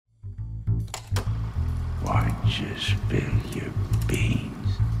Just spill your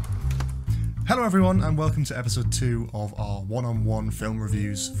beans. Hello everyone and welcome to episode 2 of our one-on-one film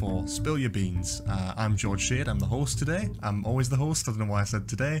reviews for Spill Your Beans. I'm George Shade, I'm the host today. I'm always the host, I don't know why I said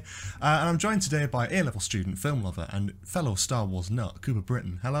today. And I'm joined today by A-level student, film lover and fellow Star Wars nut, Cooper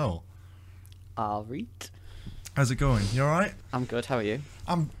Britton. Hello. Alright. How's it going? You alright? I'm good, how are you?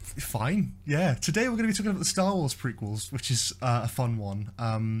 I'm fine, yeah. Today we're going to be talking about the Star Wars prequels, which is a fun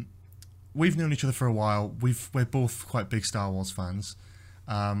one. We've known each other for a while. We're both quite big Star Wars fans.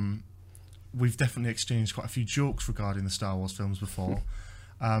 We've definitely exchanged quite a few jokes regarding the Star Wars films before.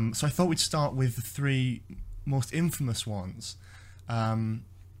 So I thought we'd start with the 3 most infamous ones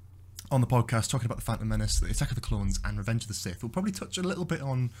on the podcast, talking about The Phantom Menace, The Attack of the Clones, and Revenge of the Sith. We'll probably touch a little bit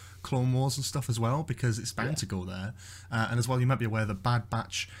on Clone Wars and stuff as well, because it's bound to go there. And as well, you might be aware that Bad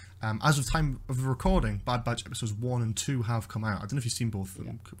Batch, as of time of the recording, Bad Batch episodes 1 and 2 have come out. I don't know if you've seen both of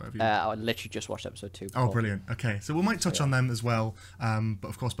them. I literally just watched episode 2 before. Oh, brilliant. Okay, so we might touch on them as well. But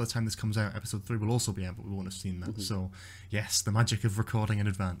of course, by the time this comes out, episode 3 will also be out, but we won't have seen that. So, yes, the magic of recording in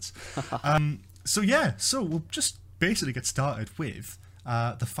advance. So we'll just basically get started with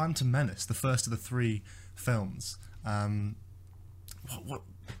The Phantom Menace, the first of the 3 films.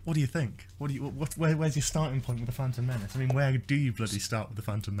 What do you think? Where's your starting point with The Phantom Menace? I mean, where do you bloody start with The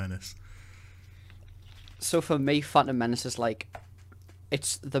Phantom Menace? So for me, Phantom Menace is like,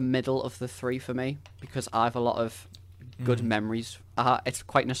 it's the middle of the 3 for me, because I have a lot of good memories. It's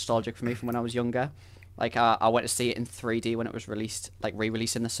quite nostalgic for me from when I was younger. Like, I went to see it in 3D when it was released, like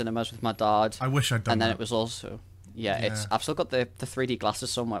re-released in the cinemas with my dad. I wish I'd done that. And then it was also... Yeah, I've still got the 3D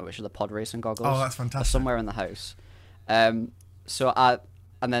glasses somewhere, which are the pod racing goggles. Oh, that's fantastic. They're somewhere in the house.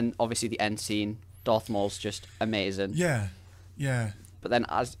 And then obviously the end scene, Darth Maul's just amazing. Yeah. But then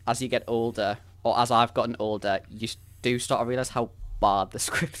as you get older, or as I've gotten older, you do start to realise how bad the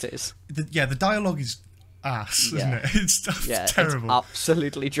script is. The dialogue is ass, isn't it? It's terrible. It's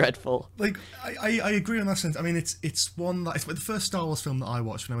absolutely dreadful. Like, I agree on that sense. I mean, it's one that... It's the first Star Wars film that I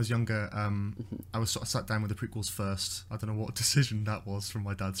watched when I was younger. I was sort of sat down with the prequels first. I don't know what decision that was from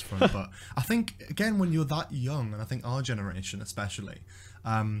my dad's front, but I think, again, when you're that young, and I think our generation especially,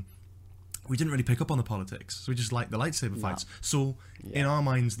 we didn't really pick up on the politics, so we just liked the lightsaber fights. So, in our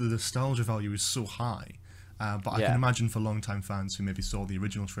minds, the nostalgia value is so high. But I can imagine for long-time fans who maybe saw the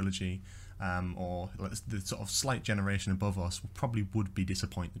original trilogy, or the sort of slight generation above us, probably would be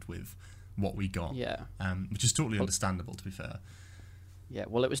disappointed with what we got. Which is totally understandable, to be fair. Yeah,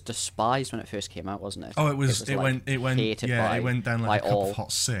 well, it was despised when it first came out, wasn't it? Oh, it went down like a cup of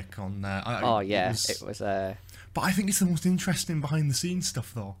hot sick on there. It was. But I think it's the most interesting behind-the-scenes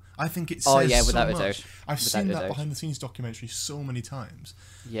stuff, though. I think it says without so a much. doubt. I've seen that behind-the-scenes documentary so many times.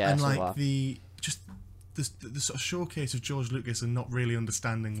 Yeah, and so like the sort of showcase of George Lucas and not really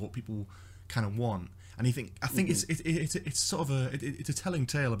understanding what people kind of want. And I think it's sort of it's a telling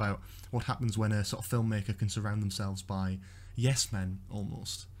tale about what happens when a sort of filmmaker can surround themselves by yes men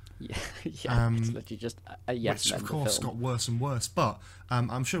almost. It's literally just a yes which men. Of course got worse and worse. But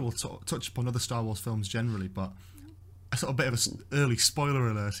I'm sure we'll touch upon other Star Wars films generally. But a sort of bit of an early spoiler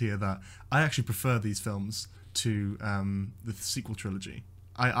alert here that I actually prefer these films to the sequel trilogy.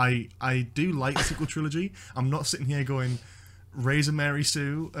 I do like the sequel trilogy. I'm not sitting here going Razor Mary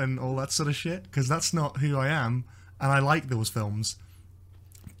Sue and all that sort of shit, because that's not who I am, and I like those films.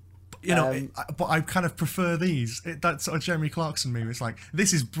 But, but I kind of prefer these. That sort of Jeremy Clarkson meme. It's like,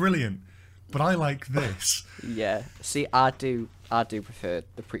 this is brilliant, but I like this. Yeah. See, I do prefer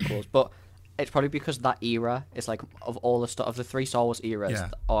the prequels, but it's probably because that era is like of all the stuff of the 3 Star Wars eras,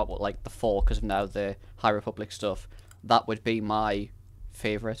 or like the 4, because of now the High Republic stuff. That would be my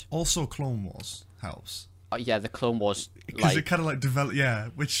favorite. Also, Clone Wars helps. The Clone Wars, because it kind of like develop,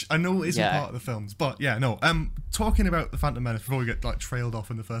 which I know isn't part of the films, but talking about the Phantom Menace before we get like trailed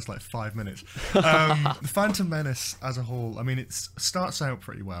off in the first like 5 minutes. The Phantom Menace as a whole, I mean, it starts out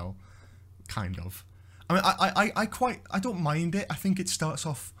pretty well, kind of. I mean, I don't mind it. I think it starts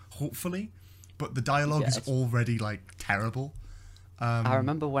off hopefully, but the dialogue is already like terrible. I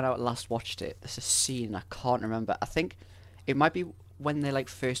remember when I last watched it. There's a scene I can't remember. I think it might be when they like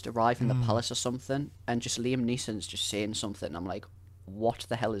first arrive in the palace or something, and just Liam Neeson's just saying something, and I'm like, what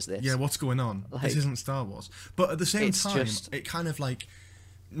the hell is this? Yeah, what's going on? Like, this isn't Star Wars. But at the same time, it kind of like,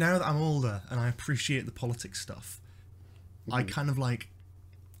 now that I'm older and I appreciate the politics stuff, I kind of like,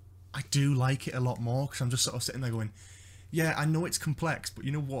 I do like it a lot more, because I'm just sort of sitting there going, yeah, I know it's complex, but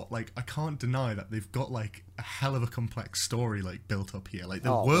you know what? Like, I can't deny that they've got like a hell of a complex story like built up here. Like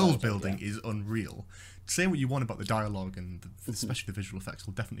the world building is unreal. Say what you want about the dialogue and especially the visual effects.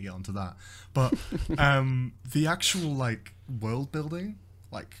 We'll definitely get onto that. But the actual like world building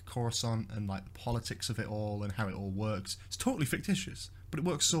like Coruscant and like the politics of it all and how it all works. It's totally fictitious, but it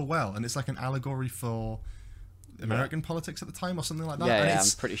works so well, and it's like an allegory for American politics at the time or something like that. Yeah, and yeah,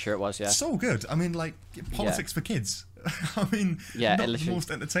 it's I'm pretty sure it was. Yeah. so good. I mean, like politics for kids. I mean, Yeah, not it the literally-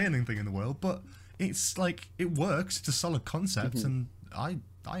 most entertaining thing in the world, but it's like it works. It's a solid concept, and I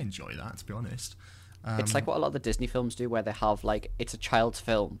enjoy that, to be honest. It's like what a lot of the Disney films do, where they have like it's a child's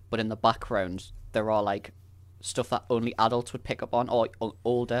film, but in the background there are like stuff that only adults would pick up on, or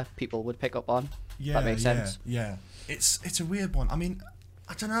older people would pick up on. Yeah, that makes sense. Yeah, it's a weird one. I mean,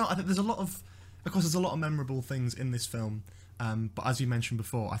 I don't know. I think there's a lot of course, there's a lot of memorable things in this film. But as you mentioned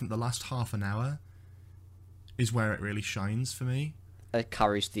before, I think the last half an hour is where it really shines for me. It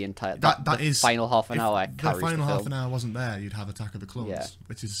carries the entire. That the is final half an if hour. the Carries final the half film. an hour wasn't there, you'd have Attack of the Clones, Yeah.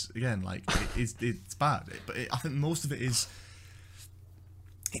 which is again like it's bad. But I think most of it is.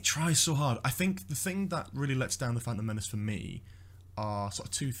 It tries so hard. I think the thing that really lets down the Phantom Menace for me are sort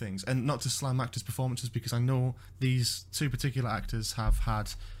of two things, and not to slam actors' performances, because I know these two particular actors have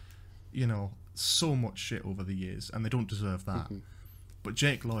had, you know, so much shit over the years, and they don't deserve that. But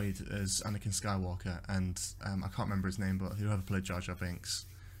Jake Lloyd as Anakin Skywalker, and I can't remember his name, but whoever played Jar Jar Binks.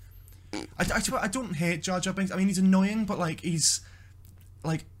 I don't hate Jar Jar Binks. I mean, he's annoying, but like he's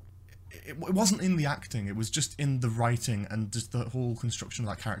like it wasn't in the acting. It was just in the writing and just the whole construction of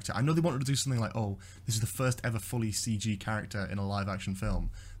that character. I know they wanted to do something like, oh, this is the first ever fully CG character in a live action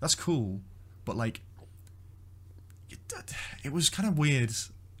film. That's cool, but like it was kind of weird.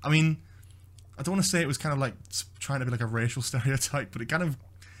 I mean, I don't want to say it was kind of like trying to be like a racial stereotype, but it kind of,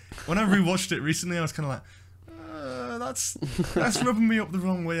 when I rewatched it recently, I was kind of like, that's rubbing me up the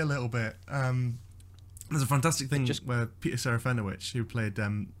wrong way a little bit. There's a fantastic thing where Peter Serafinowicz, who played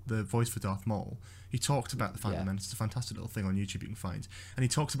the voice for Darth Maul, he talked about the Phantom Menace. It's a fantastic little thing on YouTube you can find, and he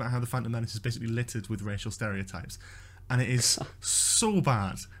talks about how the Phantom Menace is basically littered with racial stereotypes, and it is so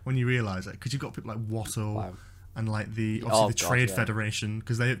bad when you realise it, because you've got people like Watto and like the Trade Federation,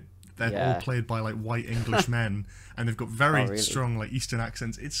 because they're all played by like white English men, and they've got very strong like Eastern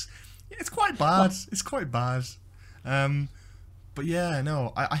accents. It's quite bad. It's quite bad. But yeah,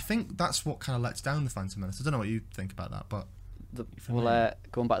 no, I think that's what kind of lets down the Phantom Menace. I don't know what you think about that, but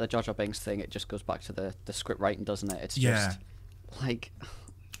Going back to the Jar Jar Binks thing, it just goes back to the script writing, doesn't it? It's just like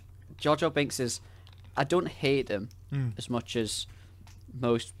Jar Jar Binks is. I don't hate him as much as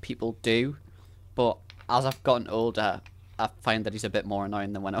most people do, but as I've gotten older, I find that he's a bit more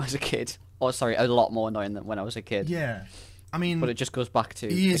annoying than when I was a kid. Or sorry, a lot more annoying than when I was a kid. Yeah, I mean, but it just goes back to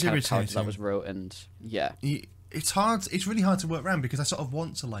he the is kind of character that irritating. was wrote, and it's hard. It's really hard to work around, because I sort of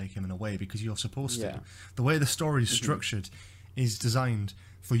want to like him in a way, because you're supposed to. The way the story is structured is designed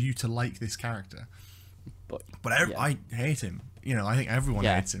for you to like this character. But I hate him. You know, I think everyone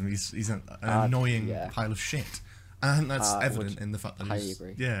hates him. He's an annoying pile of shit. And I think that's evident in the fact that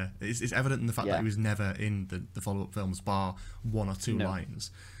it's evident in the fact that he was never in the follow-up films, bar one or two lines.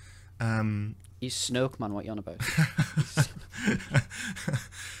 He's Snoke, man. What you on about?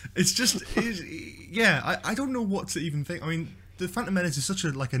 It's just, I don't know what to even think. I mean, the Phantom Menace is such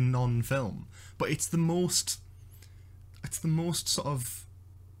a non-film, but it's the most sort of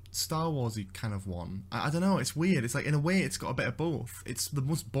Star Warsy kind of one. I don't know. It's weird. It's like, in a way, it's got a bit of both. It's the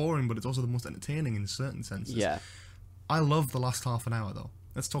most boring, but it's also the most entertaining in certain senses. Yeah. I love the last half an hour, though.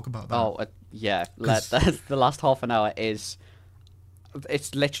 Let's talk about that. Oh, the last half an hour is.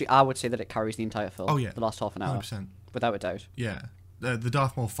 It's literally, I would say that it carries the entire film. Oh yeah, the last half an hour, 100%. Without a doubt. Yeah, the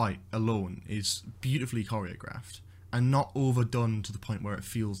Darth Maul fight alone is beautifully choreographed and not overdone to the point where it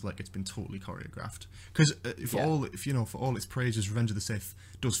feels like it's been totally choreographed. Because for all its praises, Revenge of the Sith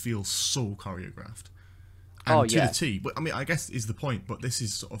does feel so choreographed. And to the T. But I mean, I guess is the point. But this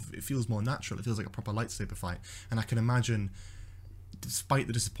is sort of, it feels more natural. It feels like a proper lightsaber fight, and I can imagine, despite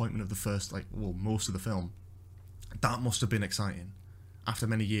the disappointment of the first, most of the film, that must have been exciting after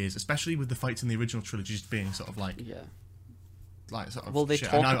many years, especially with the fights in the original trilogy just being sort of like sort of they shit.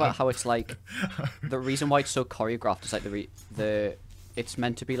 talk about how it's like the reason why it's so choreographed is like it's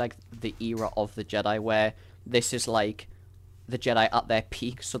meant to be like the era of the Jedi, where this is like the Jedi at their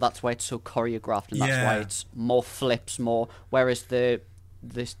peak, so that's why it's so choreographed, and that's why it's more flips, whereas the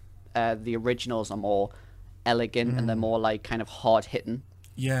originals are more elegant and they're more like kind of hard hitting.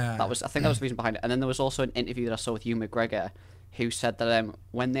 Yeah, I think that was the reason behind it. And then there was also an interview that I saw with Hugh McGregor, who said that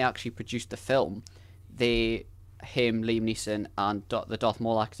when they actually produced the film, him, Liam Neeson, and the Darth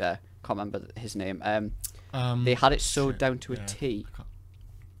Maul actor, can't remember his name, they had it so down to a T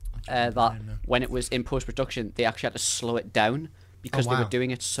that when it was in post-production, they actually had to slow it down because they were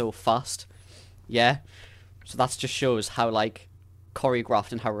doing it so fast. Yeah. So that just shows how, like,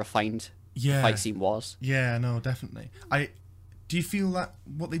 choreographed and how refined the fight scene was. Yeah, no, definitely. Do you feel that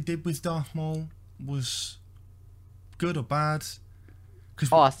what they did with Darth Maul was good or bad? Because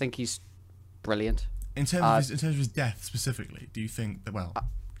I think he's brilliant. in terms of his death specifically, do you think that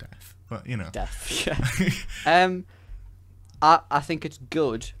death, but you know, Death. Yeah. I think it's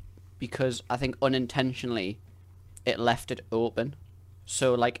good because I think unintentionally it left it open.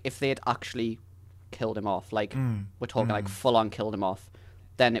 So like if they had actually killed him off, like we're talking like full on killed him off,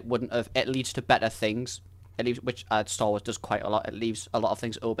 then it wouldn't have. It leads to better things. It leaves, which Star Wars does quite a lot. It leaves a lot of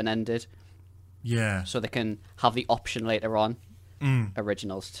things open ended, yeah. so they can have the option later on.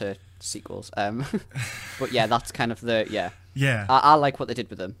 Originals to sequels. But yeah, that's kind of the Yeah. I like what they did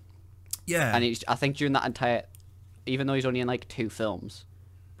with him. Yeah. And I think during that entire, even though he's only in like 2 films,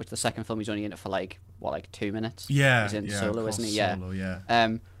 which the second film he's only in it for like 2 minutes. Yeah. He's in yeah, Solo, of course, isn't he? Yeah. Solo,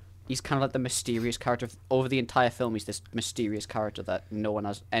 yeah. He's kind of like the mysterious character over the entire film. He's this mysterious character that no one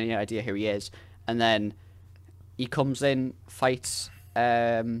has any idea who he is, and then he comes in, fights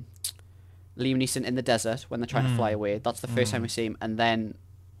Liam Neeson in the desert when they're trying to fly away. That's the first time we see him, and then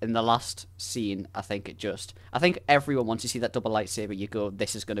in the last scene, I think everyone, once you see that double lightsaber, you go,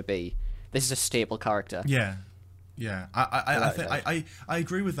 this is a staple character. Yeah, yeah. I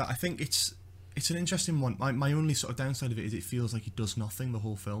agree with that. I think it's an interesting one. My only sort of downside of it is it feels like he does nothing the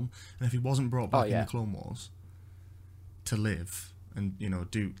whole film, and if he wasn't brought back in the Clone Wars to live and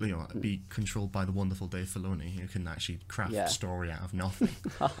be controlled by the wonderful Dave Filoni, who can actually craft a story out of nothing,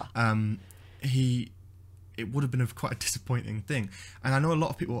 it would have been quite a disappointing thing. And I know a lot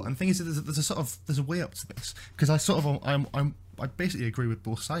of people, and the thing is that there's a way up to this, because I basically agree with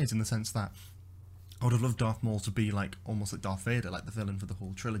both sides in the sense that I would have loved Darth Maul to be like almost like Darth Vader, like the villain for the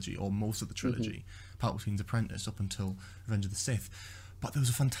whole trilogy or most of the trilogy, Palpatine's apprentice up until Revenge of the Sith. But there was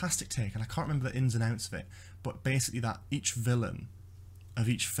a fantastic take, and I can't remember the ins and outs of it, but basically that each villain of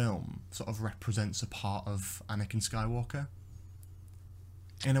each film sort of represents a part of Anakin Skywalker.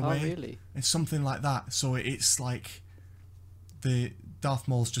 In a way, really? It's something like that. So it's like the Darth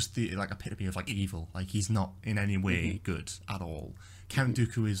Maul's just the like epitome of like evil. Like he's not in any way good at all. Count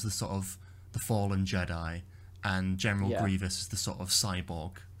Dooku is the sort of the fallen Jedi, and General Grievous is the sort of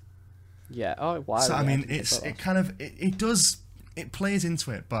cyborg. Yeah. Oh wow. So I mean, it plays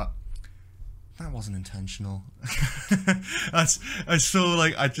into it, but that wasn't intentional. I so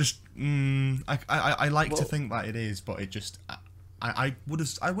like I just I like to think that it is, but it just. I would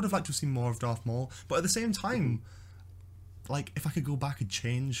have liked to have seen more of Darth Maul, but at the same time, like if I could go back and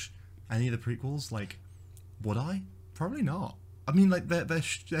change any of the prequels, like would I? Probably not. I mean, like they're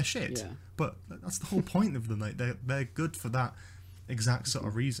shit, but that's the whole point of them. Like they're good for that exact sort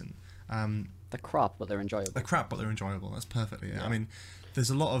of reason. They're crap, but they're enjoyable. They're crap, but they're enjoyable. That's perfectly. Yeah. I mean,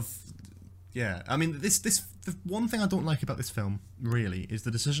 there's a lot of. Yeah, I mean, the one thing I don't like about this film really is the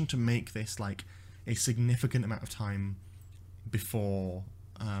decision to make this like a significant amount of time before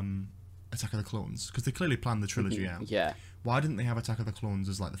Attack of the Clones, because they clearly planned the trilogy out. Yeah. Why didn't they have Attack of the Clones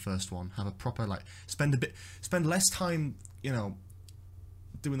as like the first one? Have a proper like spend less time,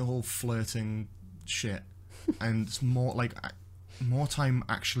 doing the whole flirting shit, and more time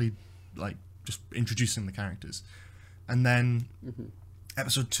actually like just introducing the characters, and then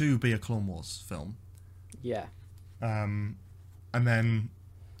Episode 2 be a Clone Wars film. Yeah. And then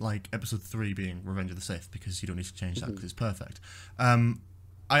like Episode 3 being Revenge of the Sith, because you don't need to change that because it's perfect.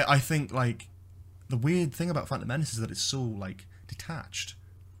 I think like the weird thing about Phantom Menace is that it's so like detached.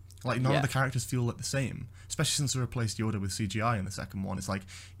 Like none of the characters feel like the same, especially since they replaced Yoda with CGI in the second one. It's like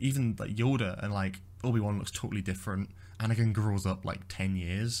even like Yoda and like Obi-Wan looks totally different. Anakin grows up like 10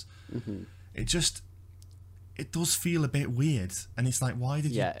 years. It does feel a bit weird, and it's like, why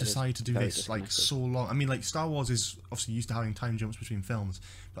did you decide to do this like so long? I mean, like Star Wars is obviously used to having time jumps between films,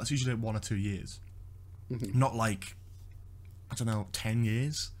 but that's usually 1 or 2 years, not like, I don't know, 10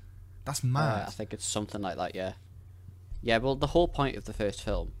 years. That's mad. I think it's something like that. Yeah. Yeah. Well, the whole point of the first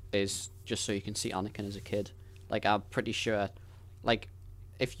film is just so you can see Anakin as a kid. Like I'm pretty sure, like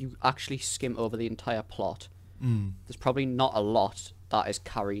if you actually skim over the entire plot, there's probably not a lot that is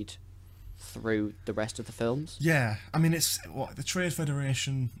carried through the rest of the films. Yeah, I mean, it's what the Trade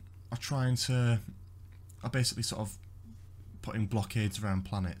Federation are basically sort of putting blockades around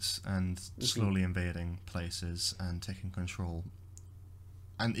planets and slowly invading places and taking control.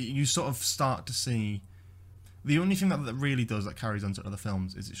 And you sort of start to see the only thing that really does that carries on to other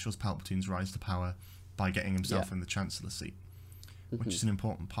films is it shows Palpatine's rise to power by getting himself in the Chancellor seat, which is an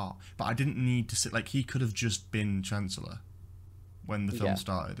important part. But I didn't need to sit like he could have just been Chancellor when the film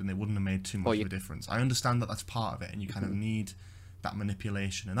started, and it wouldn't have made too much of a difference. I understand that that's part of it, and you kind of need that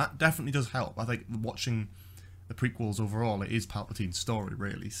manipulation, and that definitely does help. I think watching the prequels overall, it is Palpatine's story,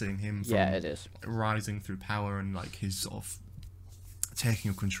 really, seeing him from it is rising through power and like his sort of taking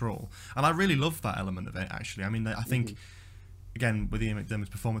of control. And I really love that element of it, actually. I mean, I think, again, with Ian McDiarmid's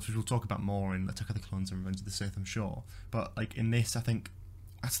performance, which we'll talk about more in Attack of the Clones and Revenge of the Sith, I'm sure. But, like, in this, I think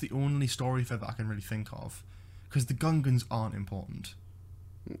that's the only story thread that I can really think of. Because the Gungans aren't important.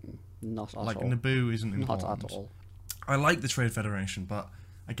 Not at all. Like, Naboo isn't important. Not at all. I like the Trade Federation, but,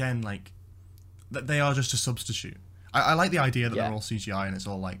 again, like, they are just a substitute. I like the idea that they're all CGI and it's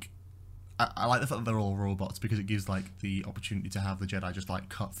all, like... I like the fact that they're all robots because it gives, like, the opportunity to have the Jedi just, like,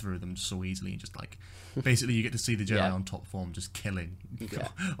 cut through them so easily and just, like... Basically, you get to see the Jedi on top form just killing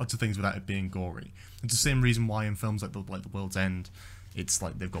lots of things without it being gory. It's the same reason why in films like the World's End, it's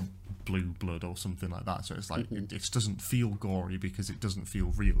like they've got blue blood or something like that. So it's like, it doesn't feel gory because it doesn't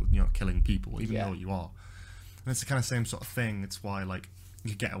feel real. You're not killing people, even though you are. And it's the kind of same sort of thing. It's why, like,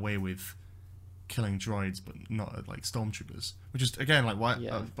 you get away with killing droids but not like stormtroopers, which is again like why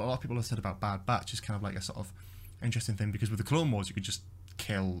a lot of people have said about Bad Batch is kind of like a sort of interesting thing, because with the Clone Wars you could just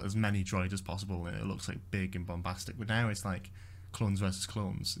kill as many droids as possible and it looks like big and bombastic, but now it's like clones versus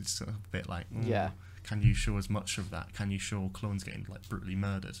clones. It's sort of a bit like can you show as much of that? Can you show clones getting like brutally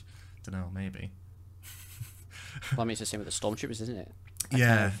murdered? Don't know, maybe. Well, I mean, it's the same with the stormtroopers, isn't it?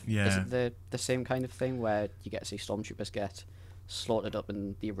 Yeah. Is it the same kind of thing where you get to see stormtroopers get slaughtered up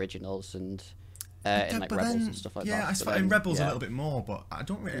in the originals and in like Rebels and stuff like that? Yeah, I suppose in Rebels a little bit more, but I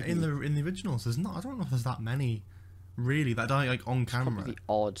don't really, in the originals there's not. I don't know if there's that many really that die like on camera. Probably the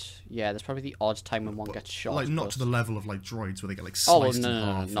odd. Yeah, there's probably the odd time when one gets shot. Like not to the level of like droids where they get like sliced in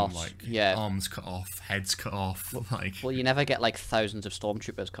half and not, like arms cut off, heads cut off. Well, you never get like thousands of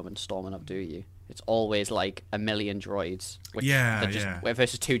stormtroopers coming storming up, do you? It's always like a million droids. Which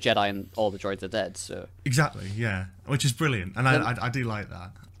versus 2 Jedi and all the droids are dead. So exactly, yeah, which is brilliant, and I do like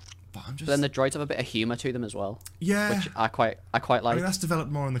that. But I'm just... But then the droids have a bit of humour to them as well. Yeah. Which I quite like. I mean, that's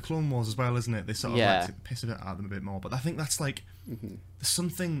developed more in the Clone Wars as well, isn't it? They sort of like to piss a bit at them a bit more. But I think that's like... There's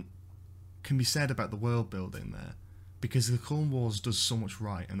something can be said about the world building there. Because the Clone Wars does so much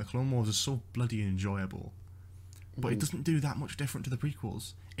right. And the Clone Wars is so bloody enjoyable. But it doesn't do that much different to the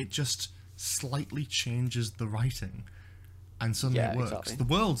prequels. It just slightly changes the writing. And suddenly it works. Exactly. The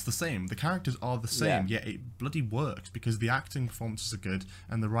world's the same. The characters are the same. Yet it bloody works because the acting performances are good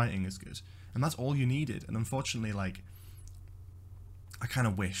and the writing is good. And that's all you needed. And unfortunately, like, I kind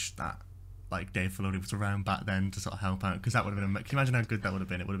of wish that, like, Dave Filoni was around back then to sort of help out, because that would have been... Can you imagine how good that would have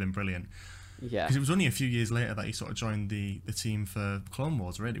been? It would have been brilliant. Yeah. Because it was only a few years later that he sort of joined the team for Clone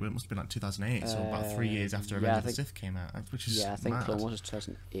Wars, really. It must have been like 2008, so about 3 years after Revenge of the Sith came out, which is I think mad. Clone Wars was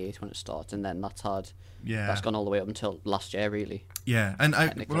 2008 when it started, and then that's had... Yeah. That's gone all the way up until last year, really. Yeah, and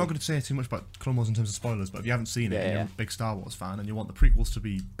we're not going to say too much about Clone Wars in terms of spoilers, but if you haven't seen it and you're a big Star Wars fan and you want the prequels to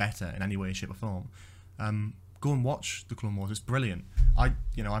be better in any way, shape or form, go and watch the Clone Wars. It's brilliant. I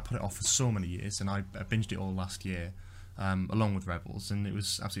put it off for so many years, and I binged it all last year, along with Rebels, and it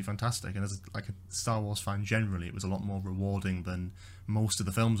was absolutely fantastic. And as a Star Wars fan generally, it was a lot more rewarding than most of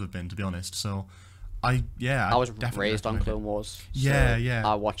the films have been, to be honest. So, I was raised on Clone Wars. So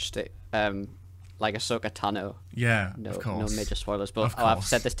I watched it. Like Ahsoka Tano. Yeah, no, of course. No major spoilers, but I've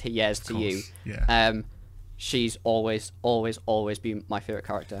said this to you. Yeah. She's always been my favorite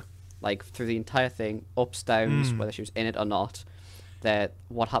character. Like through the entire thing, ups, downs, whether she was in it or not.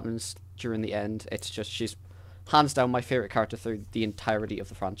 What happens during the end? It's just she's hands down my favorite character through the entirety of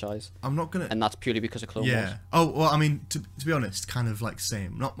the franchise. I'm not gonna, and that's purely because of Clone Wars. Oh well, I mean, to be honest, kind of like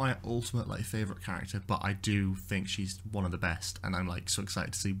same. Not my ultimate like favorite character, but I do think she's one of the best, and I'm like so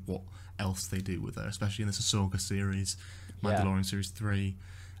excited to see what else they do with her, especially in this Ahsoka series, Mandalorian series 3,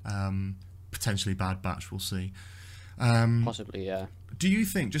 potentially Bad Batch. We'll see. Possibly, yeah. Do you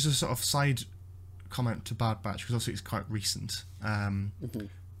think, just a sort of side comment to Bad Batch, because obviously it's quite recent,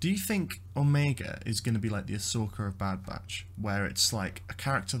 do you think Omega is going to be like the Ahsoka of Bad Batch, where it's like a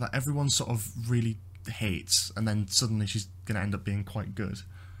character that everyone sort of really hates, and then suddenly she's going to end up being quite good?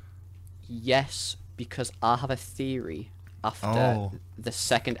 Yes, because I have a theory after the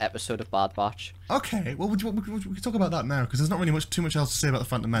second episode of Bad Batch. Okay, well, we can talk about that now, because there's not really too much else to say about The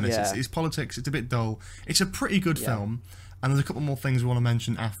Phantom Menace. Yeah. It's politics, it's a bit dull. It's a pretty good film, and there's a couple more things we want to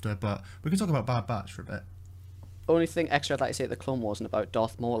mention after, but we can talk about Bad Batch for a bit. Only thing extra I'd like to say at the Clone Wars and about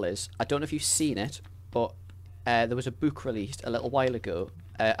Darth Maul is, I don't know if you've seen it, but there was a book released a little while ago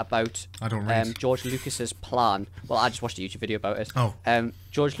about George Lucas's plan. Well, I just watched a YouTube video about it.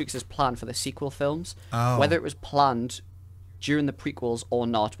 George Lucas's plan for the sequel films. Whether it was planned during the prequels or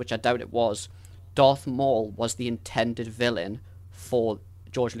not, which I doubt it was, Darth Maul was the intended villain for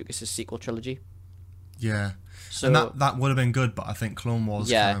George Lucas's sequel trilogy. Yeah. So, and that would have been good, but I think Clone Wars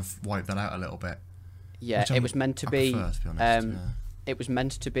kind of wiped that out a little bit. Yeah, it was meant to be. It was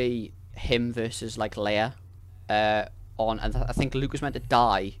meant to be him versus like Leia, on, and I think Luke was meant to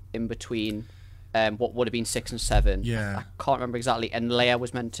die in between what would have been 6 and 7. Yeah. I can't remember exactly. And Leia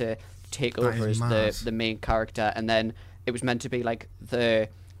was meant to take That over is as mad. the main character, and then it was meant to be like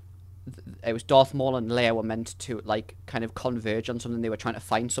it was Darth Maul and Leia were meant to like kind of converge on something. They were trying to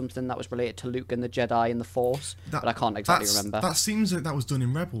find something that was related to Luke and the Jedi and the Force, but I can't exactly remember. That seems like that was done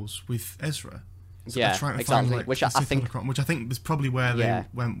in Rebels with Ezra. So Yeah, they're trying to exactly, Find, like, which the I Sith think- holocron, which I think was probably where Yeah. they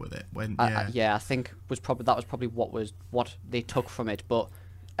went with it. When I think was probably what they took from it, but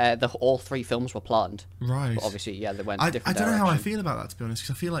all 3 films were planned. right. But obviously, yeah, they went I different don't know how I directions. feel about that, to be honest,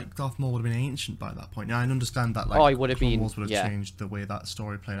 because I feel like Darth Maul would have been ancient by that point. Now I understand that, like, Oh, he would have Clone been, Wars would have yeah. changed the way that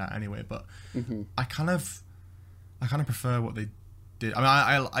story played out anyway. But Mm-hmm. I kind of prefer what they did. I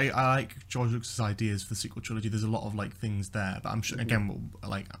mean, I like George Lucas's ideas for the sequel trilogy. There's a lot of like things there, but I'm sure Mm-hmm.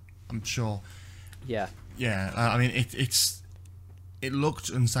 again, I'm sure. Yeah, Yeah, I mean, it looked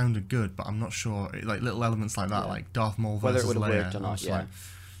and sounded good, but I'm not sure. Like little elements like that, Yeah. like Darth Maul Whether it versus would have Leia. worked or I not, was yeah. like,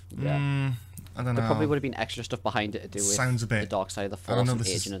 yeah. I don't know. There probably would have been extra stuff behind it to do with Sounds a bit- the dark side of the I don't Force know, and this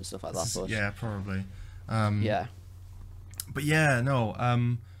is- aging and stuff like that. This is- But yeah, probably. yeah. But yeah,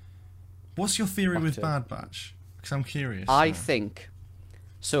 no. What's your theory Back with to- Bad Batch? Because I'm curious. I now. think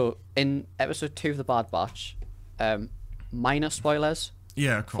so. In episode 2 of the Bad Batch, minor spoilers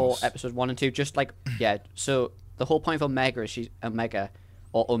Yeah, of for course. episode 1 and 2. Just like yeah. So the whole point of Omega is she's Omega,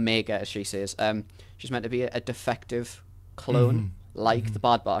 or Omega as she says. She's meant to be a defective clone, like the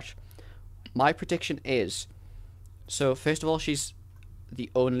Bad Batch. My prediction is, so first of all, she's the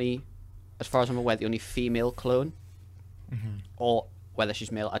only, as far as I'm aware, the only female clone, or whether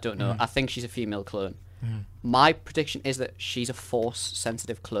she's male, I don't know. I think she's a female clone. My prediction is that she's a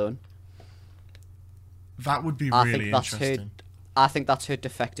Force-sensitive clone. That would be I really think that's interesting. I think that's her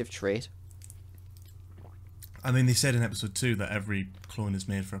defective trait. I mean, they said in episode 2 that every clone is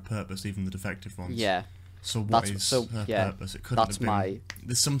made for a purpose, even the defective ones. Yeah, So what That's- is so, her yeah, purpose? It couldn't that's have been. my-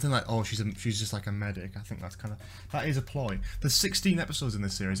 There's something like, oh, she's just like a medic. I think that's kind of, that is a ploy. There's 16 episodes in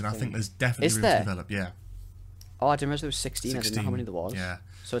this series, and I think there's definitely Is room there? to develop. Yeah. Oh, I didn't realize there was 16. I didn't know how many there was. Yeah.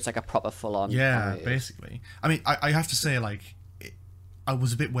 So it's like a proper full-on. Yeah, animated. basically. I mean, I have to say, like, I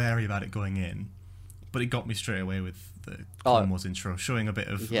was a bit wary about it going in, but it got me straight away with the Clone Wars intro, showing a bit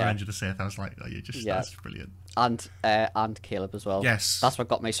of Yeah. Revenge of the Sith. I was like, oh, that's brilliant. And Caleb as well. Yes. That's what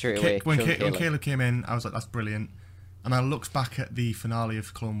got me straight away. When showing Caleb came in, I was like, that's brilliant. And I looked back at the finale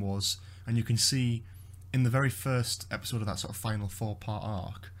of Clone Wars, and you can see in the very first episode of that sort of final 4-part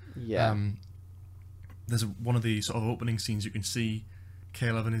arc, Yeah. there's one of the sort of opening scenes. You can see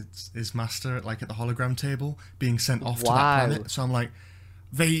Caleb and his master like at the hologram table being sent off to that Wow. planet. So I'm like,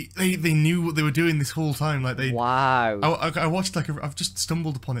 they knew what they were doing this whole time. Like they. Wow. I watched I've just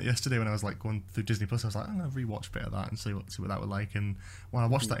stumbled upon it yesterday when I was like going through Disney Plus. I was like, I'm gonna rewatch a bit of that and see what that would like. And when I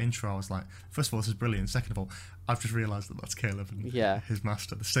watched that intro, I was like, first of all, this is brilliant. Second of all, I've just realised that that's Caleb and Yeah. his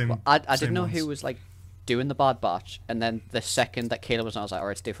master, the same. I same didn't know ones. who was like doing the Bad Batch, and then the second that Caleb was on, I was like,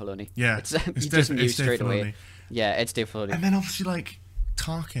 alright, it's Dave Filoni. Yeah, It's, it's you just Dave- knew it's Dave straight away. Filoni. Yeah, it's Dave Filoni. And then obviously like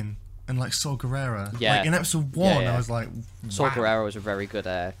Tarkin and like Saw Gerrera. Yeah. Like in episode 1, yeah. I was like, Saul wow. Guerrero was a very good.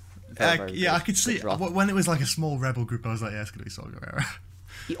 Very Yeah, I good- could see good drop. when it was like a small rebel group. I was like, yeah, it's gonna be Saw Gerrera.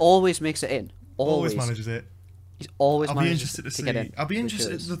 He always makes it in. Always Always. manages it. He's always I'll be manages interested to see. get in. I'll be which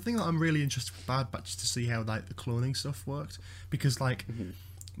interested. is- The thing that I'm really interested with Bad Batch is to see how like the cloning stuff worked, because like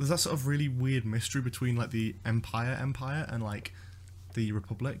there's that sort of really weird mystery between like the Empire and like the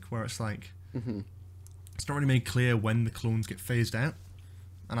Republic, where it's like it's not really made clear when the clones get phased out,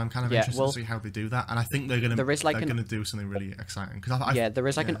 and I'm kind of Yeah, interested well, to see how they do that. And I think they're gonna there is, like, they're an- gonna do something really exciting because Yeah, there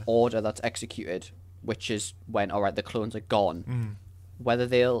is like an order that's executed, which is when alright the clones are gone. Whether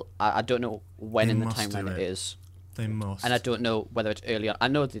they'll, I don't know when They in the must do timeline it it. is, they must. and I don't know whether it's early on. I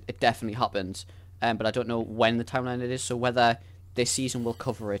know that it definitely happens, but I don't know when the timeline it is. So whether this season will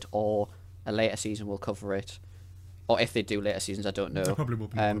cover it or a later season will cover it, or if they do later seasons, I don't know. There probably will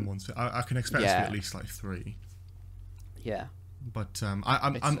be more than one. I can expect us to be yeah. at least like 3. Yeah, But It's,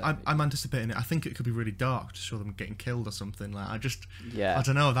 I'm anticipating it. I think it could be really dark to show them getting killed or something. Like Yeah. I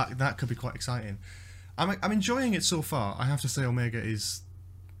don't know. That could be quite exciting. I'm enjoying it so far. I have to say, Omega is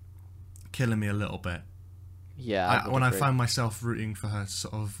killing me a little bit. yeah. When I agree. find myself rooting for her to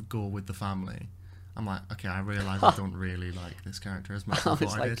sort of go with the family, I'm like, okay, I realise I don't really like this character as much as I I thought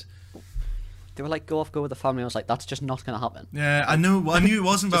was I like- did. they were like, go with the family. I was like, that's just not gonna happen. Yeah, I knew it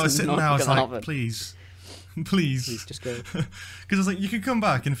wasn't. But I was Just sitting not there. I was gonna like, happen. please. Please just go. Because I was like, you can come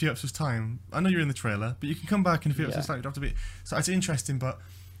back in a few episodes' time. I know you're in the trailer, but you can come back in a few episodes' Yeah. time. You don't have to be. So it's interesting, but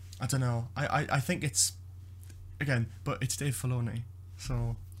I don't know. I think it's again, but it's Dave Filoni,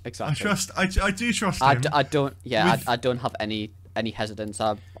 so Exactly. I do trust I, him. I don't. Yeah, With- I don't have any any hesitance.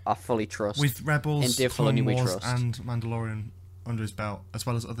 I fully trust. With Rebels, in Dave Clone Filoni we Wars, trust. and Mandalorian under his belt, as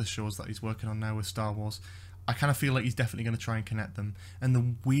well as other shows that he's working on now with Star Wars, I kind of feel like he's definitely going to try and connect them. And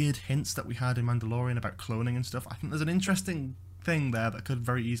the weird hints that we had in Mandalorian about cloning and stuff, I think there's an interesting thing there that could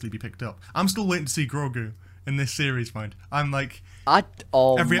very easily be picked up. I'm still waiting to see Grogu in this series, mind. I'm like,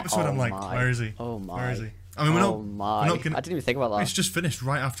 every episode I'm like, where is he? Oh my. Where is he? I mean, we're not gonna, I didn't even think about that. it's just finished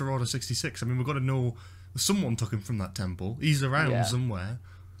right after Order 66. I mean, we've got to know someone took him from that temple. He's around somewhere.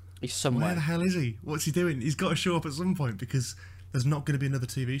 He's somewhere. Where the hell is he? What's he doing? He's got to show up at some point because there's not going to be another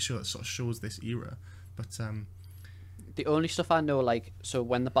TV show that sort of shows this era. But the only stuff I know, like, so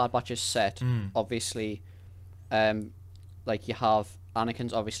when the Bad Batch is set, obviously, like, you have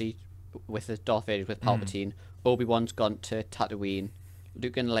Anakin's obviously with the Darth Vader with Palpatine. Obi-Wan's gone to Tatooine.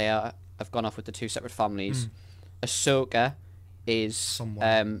 Luke and Leia have gone off with the two separate families. Ahsoka is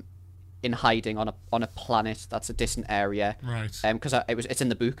Somewhere. in hiding on a planet that's a distant area. Right. Because it's in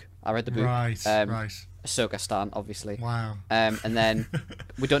the book. I read the book. Right. Right. Ahsoka Stan, obviously. Wow. And then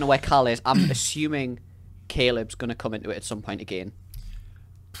we don't know where Cal is. I'm assuming Caleb's gonna come into it at some point again.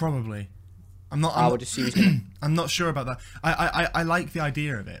 Probably. I would assume he's gonna. I'm not sure about that. I like the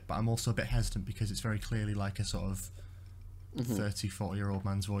idea of it, but I'm also a bit hesitant because it's very clearly like a sort of 30, 40-year-old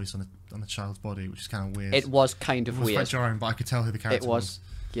man's voice on a child's body, which is kind of weird. It was kind of It was weird. quite jarring, but I could tell who the character It was.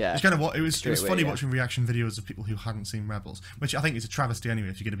 Yeah. It's kind of what it was. Straight It was away, funny yeah. watching reaction videos of people who hadn't seen Rebels, which I think is a travesty anyway.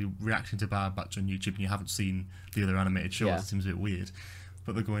 If you're going to be reacting to Bad Batch on YouTube and you haven't seen the other animated shows, Yeah. it seems a bit weird.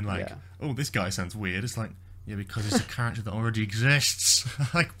 But they're going like, Yeah. "Oh, this guy sounds weird." It's like, yeah, because it's a character that already exists.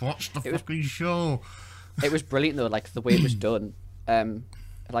 Like, watch the fucking show. It was brilliant though, like the way it was done.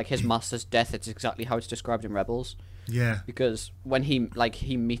 Like his master's death, it's exactly how it's described in Rebels. Yeah. Because when he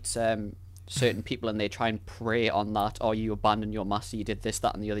meets certain people and they try and prey on that, or you abandoned your master, you did this,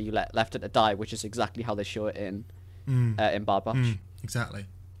 that, and the other, you left it to die, which is exactly how they show it in Bad Batch. Exactly.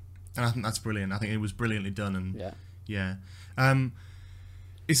 And I think that's brilliant. I think it was brilliantly done. And Yeah.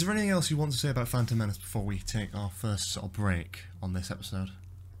 Is there anything else you want to say about Phantom Menace before we take our first sort of break on this episode?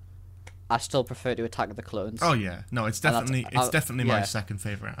 I still prefer to Attack of the Clones. Oh yeah, no, it's definitely my yeah. second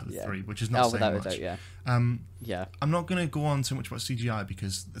favorite out of the Yeah. three, which is not saying without much. a doubt, yeah. Yeah. I'm not going to go on so much about CGI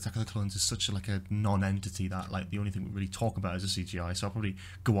because Attack of the Clones is such a non-entity that like the only thing we really talk about is the CGI. So I'll probably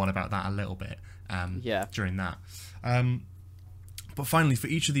go on about that a little bit during that. But finally, for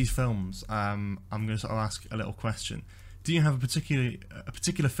each of these films, I'm going to sort of ask a little question. Do you have a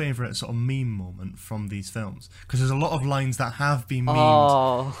particular favourite sort of meme moment from these films? Because there's a lot of lines that have been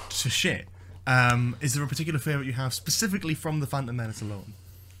memed to shit. Is there a particular favourite you have specifically from the Phantom Menace alone?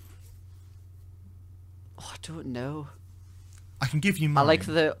 Oh, I don't know. I can give you mine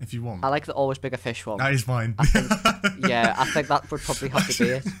if you want. I like the Always Bigger Fish one. That is mine. I think that would probably have to be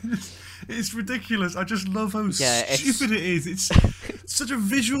it. It's ridiculous. I just love how Yeah, stupid it is. It's such a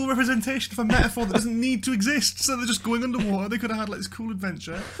visual representation of a metaphor that doesn't need to exist. So they're just going underwater. They could have had like this cool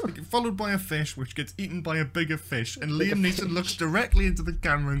adventure, followed by a fish, which gets eaten by a bigger fish. And Liam Neeson looks directly into the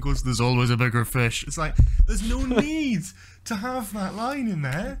camera and goes, "There's always a bigger fish." It's like there's no need to have that line in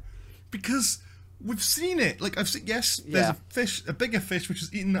there because we've seen it. Like I've seen, yes, there's a bigger fish, which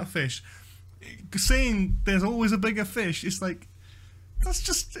is eating that fish. Saying there's always a bigger fish, it's like that's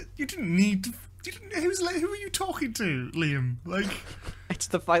just you didn't need to. Who are you talking to, Liam? Like, it's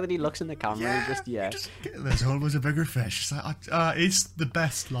the fact that he looks in the camera and there's always a bigger fish. It's like it's the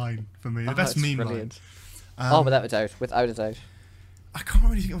best line for me, the best meme line. Without a doubt. I can't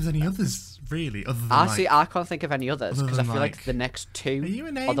really think of any others really, other than I can't think of any others because I feel like the next two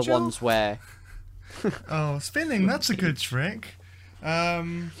are the ones where. Oh, spinning! That's a good trick.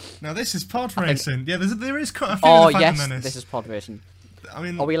 Now this is pod racing. Yeah, there is quite a few. Oh in the yes, Phantom Menace. this is pod racing. I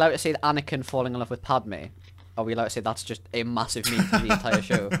mean, are we allowed to say that Anakin falling in love with Padme? Are we allowed to say that's just a massive meme for the entire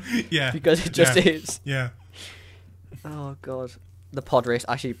show? Yeah, because it just is. Yeah. Oh god, the pod race.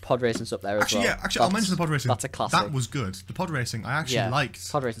 Actually, pod racing's up there as well. I'll mention the pod racing. That's a classic. That was good. The pod racing, I actually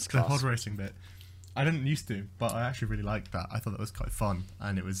liked. Pod racing's the class. pod racing bit. I didn't used to, but I actually really liked that. I thought that was quite fun,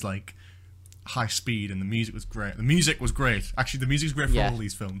 and it was like high speed, and the music was great. The music was great. Actually, the music's great for all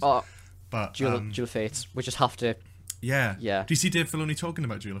these films. Oh, but Duel Fates. We just have to. Yeah. Yeah. Do you see Dave Filoni talking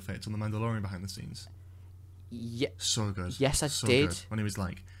about Duel of Fates on The Mandalorian behind the scenes? Yeah. So good. Yes, I so did. Good. When he was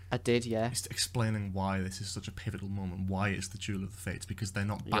like, I did, yeah. He's explaining why this is such a pivotal moment, why it's the Duel of the Fates, because they're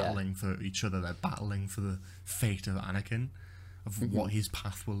not battling for each other, they're battling for the fate of Anakin, of what his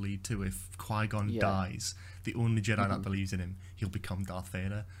path will lead to. If Qui-Gon dies, the only Jedi that believes in him, he'll become Darth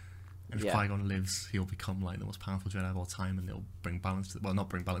Vader. And if Qui-Gon lives, he'll become like the most powerful Jedi of all time, and it'll bring balance to, well, not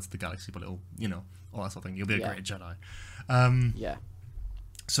bring balance to the galaxy, but it'll, all that sort of thing. He'll be a great Jedi. Yeah.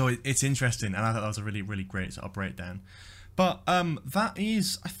 So it's interesting, and I thought that was a really, really great sort of breakdown. But that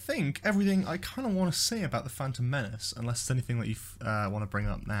is, I think, everything I kind of want to say about the Phantom Menace. Unless there's anything that you want to bring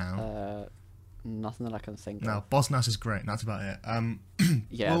up now. Nothing that I can think No, of. Bosnas is great. And that's about it.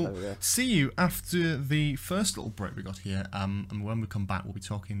 Yeah, we'll there we go. see you after the first little break we got here. And when we come back, we'll be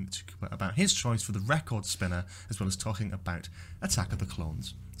talking about his choice for the record spinner, as well as talking about Attack of the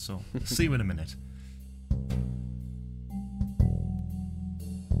Clones. So, see you in a minute.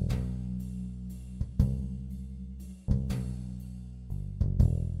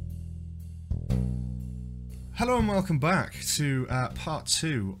 Hello and welcome back to part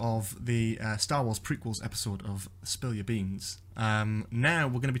 2 of the Star Wars prequels episode of Spill Your Beans. Now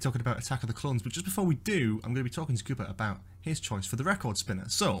we're going to be talking about Attack of the Clones, but just before we do, I'm going to be talking to Cooper about his choice for the record spinner.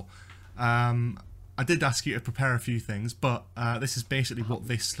 So, I did ask you to prepare a few things, but this is basically what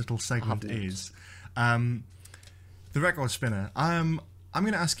this little segment is. The record spinner. I'm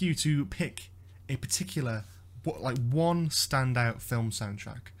going to ask you to pick a particular, one standout film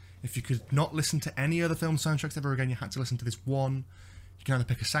soundtrack. If you could not listen to any other film soundtracks ever again, you had to listen to this one. You can either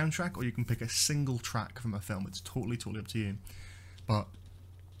pick a soundtrack or you can pick a single track from a film. It's totally up to you. But,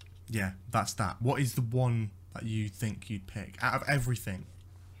 yeah, that's that. What is the one that you think you'd pick? Out of everything,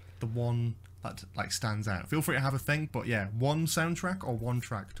 the one that, stands out. Feel free to have a think, but yeah, one soundtrack or one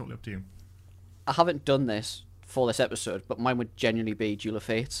track, totally up to you. I haven't done this for this episode, but mine would genuinely be Duel of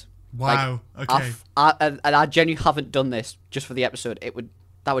Fates. Wow, okay. And I genuinely haven't done this just for the episode.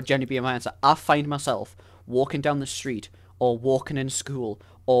 That would generally be my answer. I find myself walking down the street or walking in school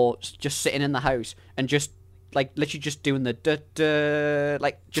or just sitting in the house and just literally just doing the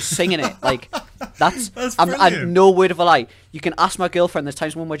just singing it. That's I'm no word of a lie. You can ask my girlfriend. There's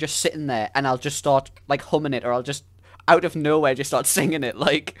times when we're just sitting there and I'll just start humming it, or I'll just out of nowhere just start singing it.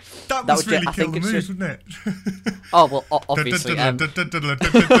 That was really kill the mood, wouldn't it? Oh well, obviously.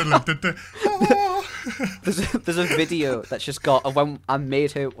 There's a video that's just got of when I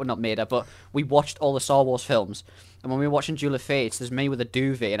made her, well not made her, but we watched all the Star Wars films, and when we were watching Duel of Fates, there's me with a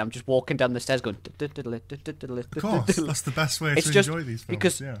duvet, and I'm just walking down the stairs going. Of course, that's the best way to enjoy these films.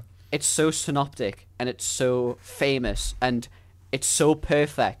 Because yeah. It's so synoptic and it's so famous and it's so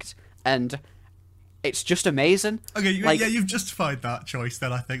perfect and it's just amazing. Okay, yeah, you've justified that choice.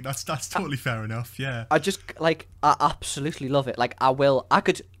 Then I think that's totally fair enough. Yeah. I just I absolutely love it. I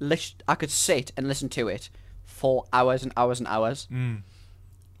could sit and listen to it for hours and hours and hours. Well,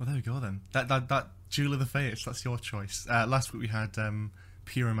 there we go then. That Duel of the Fates. That's your choice. Last week we had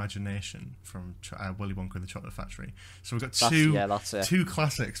Pure Imagination from Willy Wonka and the Chocolate Factory. So we've got two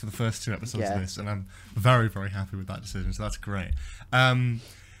classics for the first 2 episodes of this, and I'm very very happy with that decision. So that's great.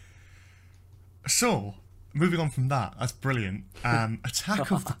 So, moving on from that, that's brilliant.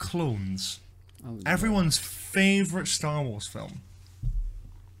 Attack of the Clones. Everyone's favourite Star Wars film.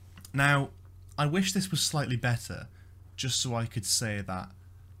 Now, I wish this was slightly better, just so I could say that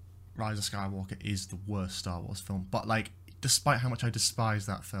Rise of Skywalker is the worst Star Wars film. But, despite how much I despise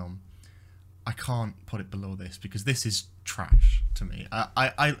that film, I can't put it below this, because this is trash to me.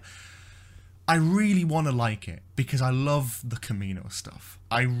 I really want to like it because I love the Camino stuff.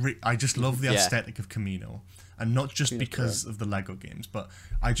 I just love the aesthetic of Camino, and not just because of the Lego games, but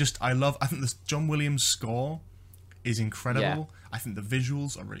I think this John Williams score is incredible. Yeah. I think the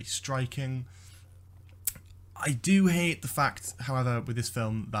visuals are really striking. I do hate the fact, however, with this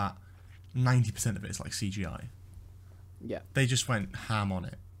film that 90% of it is CGI. Yeah. They just went ham on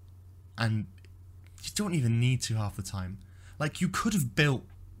it, and you don't even need to half the time. You could have built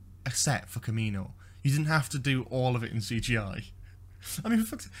a set for Camino. You didn't have to do all of it in CGI. I mean,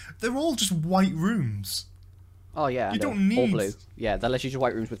 they're all just white rooms. Oh yeah, you don't need all blue. Yeah, they're literally just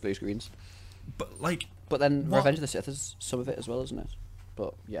white rooms with blue screens. But then Revenge of the Sith is some of it as well, isn't it?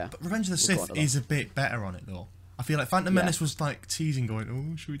 But yeah. But Revenge of the Sith is a bit better on it though. I feel like Phantom Menace was teasing, going,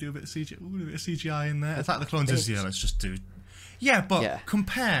 "Oh, should we do a bit of CGI? Ooh, a bit of CGI in there." Attack the Clones is let's just do. Yeah, but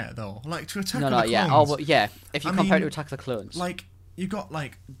compare though, to Attack of the Clones. Yeah. Oh, well, yeah. If you compare it to Attack of the Clones, you got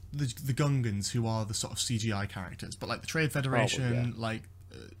the Gungans, who are the sort of CGI characters, but the Trade Federation,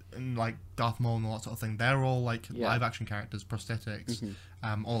 and Darth Maul and all that sort of thing, they're all live action characters, prosthetics,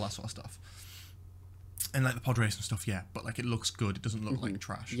 all that sort of stuff. And the pod race and stuff, yeah, but it looks good. It doesn't look like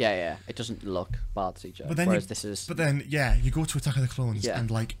trash. Yeah, it doesn't look bad CGI. But then you go to Attack of the Clones,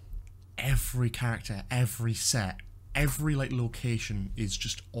 and every character, every set, every location is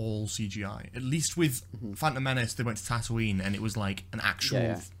just all CGI. At least with Phantom Menace, they went to Tatooine and it was an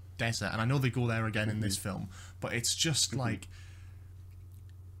actual desert. And I know they go there again in this film, but it's just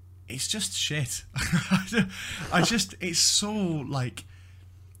it's just shit. It's so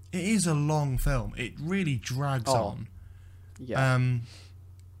it is a long film. It really drags on. Yeah. And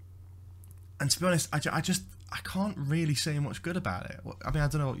to be honest, I can't really say much good about it. I mean, I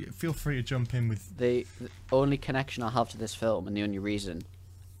don't know. Feel free to jump in with. The only connection I have to this film, and the only reason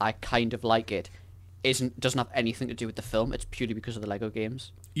I kind of like it, doesn't have anything to do with the film. It's purely because of the Lego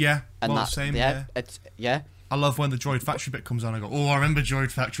games. Yeah, And well, that, same. yeah, Yeah. I love when the Droid Factory bit comes on. I go, oh, I remember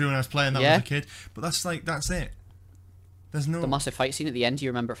Droid Factory when I was playing that Yeah. as a kid. But that's it. There's no. The massive fight scene at the end. You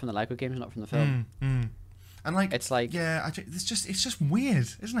remember it from the Lego games, not from the film. And like, It's like, yeah, it's just weird,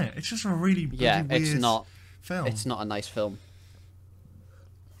 isn't it? It's just a really yeah, weird it's not. film. It's not a nice film.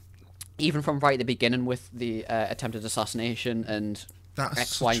 Even from right at the beginning with the attempted assassination and That's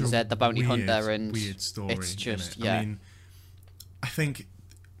X, Y, and such a Z, the bounty weird, hunter, and weird story. it's just, innit? yeah. I mean, I think,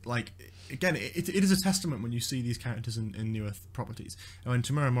 like, again, it is a testament when you see these characters in newer properties. And when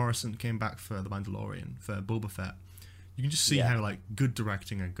Tamara Morrison came back for The Mandalorian, for Boba Fett, you can just see Yeah. how, like, good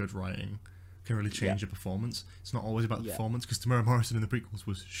directing and good writing can really change Yeah. a performance. It's not always about the Yeah. performance, because Tamara Morrison in the prequels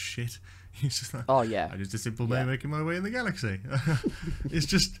was shit. He's just like, Oh, yeah. I'm just a simple Yeah. man making my way in the galaxy. It's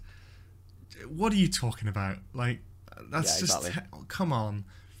just, what are you talking about? Like, that's Yeah, just, exactly. come on.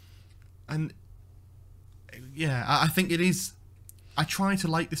 And yeah, I think it is. I try to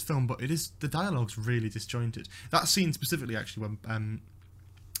like this film, but the dialogue's really disjointed. That scene specifically, actually, when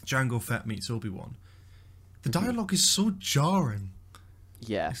Jango Fett meets Obi-Wan, the dialogue is so jarring.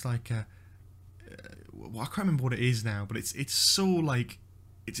 Yeah. It's like, well, I can't remember what it is now, but it's so like,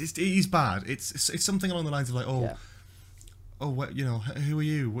 it is bad. It's something along the lines of like, oh, Yeah. oh, what, you know, who are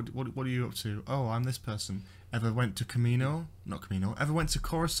you? What are you up to? Oh, I'm this person. Ever went to Camino? Not Camino. Ever went to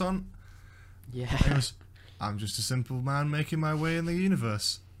Coruscant? Yeah. It was, I'm just a simple man making my way in the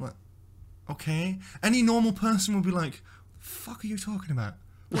universe. Like, okay. Any normal person would be like, the fuck are you talking about?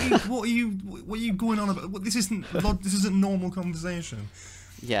 What are you going on about? This isn't normal conversation.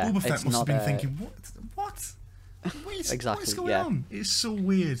 Yeah. Boba Fett it's must have not been a- thinking, what is Exactly, going yeah. on? It's so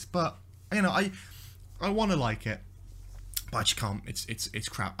weird. But you know, I want to like it, but I just can't. It's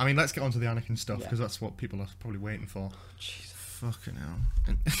crap. I mean, let's get on to the Anakin stuff, Yeah. because that's what people are probably waiting for. Jesus. Fucking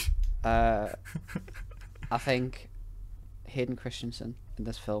hell. I think Hayden Christensen in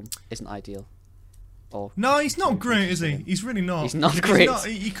this film isn't ideal. Or No, he's not Hayden great, is he? Christensen. He's really not. He's not great.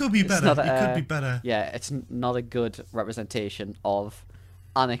 He could be It's better. not He a- could be better. Yeah, it's not a good representation of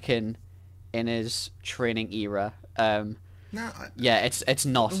Anakin in his training era. No, Yeah, it's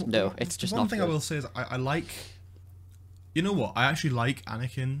not. No, it's just one not. thing good. I will say is I like. You know what? I actually like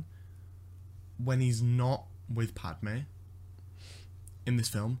Anakin when he's not with Padme in this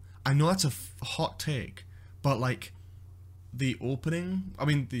film. I know that's a hot take, but like the opening. I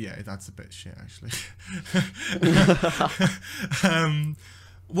mean, yeah, that's a bit shit actually.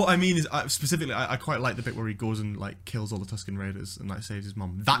 What I mean is, specifically, I quite like the bit where he goes and like kills all the Tusken Raiders and like saves his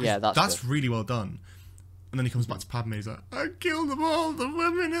mum. That's good. really well done. And then he comes back to Padme. He's like, "I killed them all, the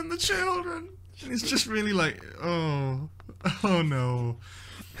women and the children." And it's just really like, oh no.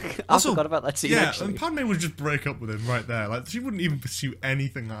 I forgot about that scene. Yeah, actually. and Padme would just break up with him right there. Like, she wouldn't even pursue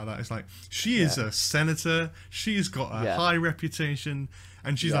anything like that. It's like, she is a senator. She's got a high reputation,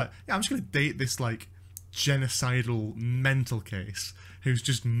 and she's like, yeah, I'm just gonna date this like genocidal mental case who's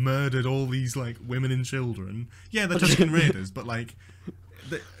just murdered all these like women and children. Yeah, they're Tusken Raiders, but like,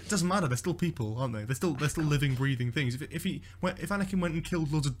 it doesn't matter. They're still people, aren't they? They're still living, breathing things. If Anakin went and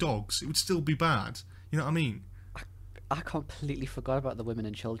killed loads of dogs, it would still be bad. You know what I mean? I completely forgot about the women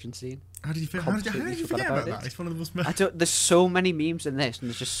and children scene. How did you feel? How did you Completely forget forgot about about that? it. It's one of the most. I don't. There's so many memes in this, and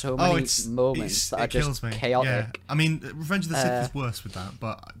there's just so many moments that are just chaotic. Yeah. I mean, Revenge of the Sith is worse with that,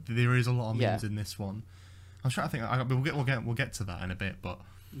 but there is a lot of memes in this one. I'm trying to think. We'll get to that in a bit, but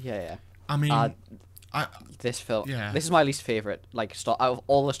Yeah. I mean, This film. Yeah. This is my least favorite. Like, out of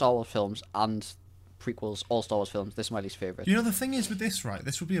all the Star Wars films and prequels, all Star Wars films, this is my least favorite. you know, the thing is with this, right?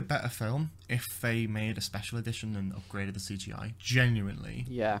 This would be a better film if they made a special edition and upgraded the CGI. Genuinely,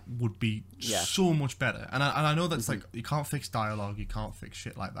 Yeah. would be so much better. And I know that's like, you can't fix dialogue, you can't fix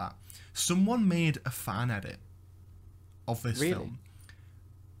shit like that. Someone made a fan edit of this Really? film.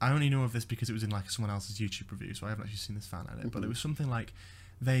 I only know of this because it was in like someone else's YouTube review, so I haven't actually seen this fan edit. But it was something like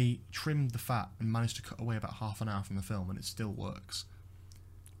they trimmed the fat and managed to cut away about half an hour from the film, and it still works.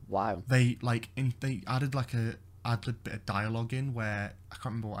 Wow. They they added like a ad-lib bit of dialogue in where I can't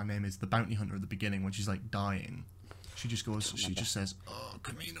remember what her name is, the bounty hunter at the beginning when she's like dying. She just says, "Oh,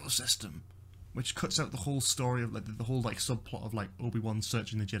 Camino system," which cuts out the whole story of like the whole like subplot of like Obi-Wan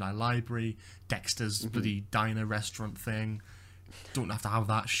searching the Jedi library, Dexter's bloody diner restaurant thing. Don't have to have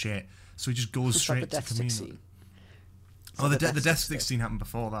that shit. So he just goes Is that the straight to Death Stick Camino. scene? Oh, the the Death Death Stick Stick scene happened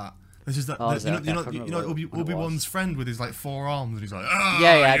before that. This is that. Oh, is it? Okay, I can't You know remember when it Obi-Wan's was. friend with his like 4 arms, and he's like, "Ah, Yeah,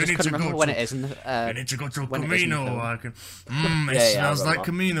 I you just need couldn't to remember go when to- it is. In the, you need to go to when it is in the Camino. film. I can. It Yeah, I smells like remember.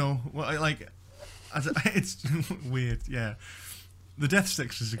 Camino. Well, like, It's weird, yeah. The death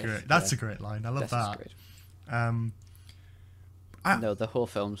sticks is that's a great line. I love that. Great. I- The whole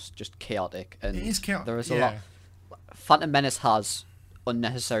film's just chaotic, and It is chaotic, there is yeah. a lot. Phantom Menace has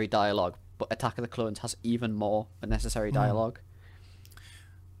unnecessary dialogue, but Attack of the Clones has even more unnecessary dialogue.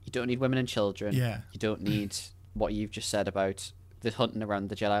 You don't need women and children. Yeah. You don't need what you've just said about the hunting around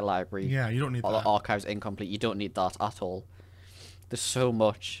the Jedi Library. Yeah, you don't need All that. the archives incomplete. You don't need that at all. There's so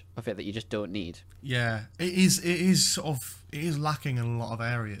much of it that you just don't need. Yeah, it is lacking in a lot of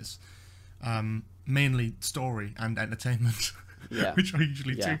areas, mainly story and entertainment, Yeah. which are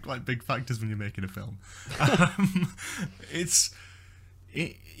usually Yeah. two quite big factors when you're making a film.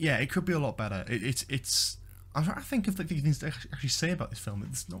 It could be a lot better. I'm trying to think of the things to actually say about this film.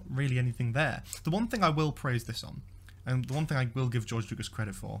 There's not really anything there. The one thing I will praise this on, and the one thing I will give George Lucas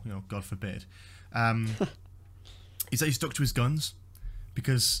credit for, God forbid, is that he stuck to his guns,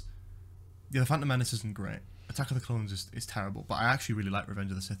 because The Phantom Menace isn't great. Attack of the Clones is terrible, but I actually really like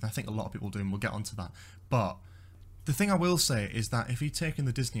Revenge of the Sith, and I think a lot of people do, and we'll get onto that. But the thing I will say is that if he'd taken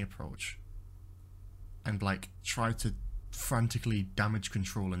the Disney approach and tried to frantically damage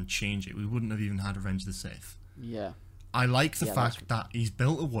control and change it, we wouldn't have even had Revenge of the Sith. Yeah. I like the Yeah, fact that he's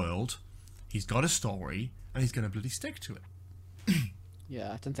built a world, he's got a story, and he's going to bloody stick to it.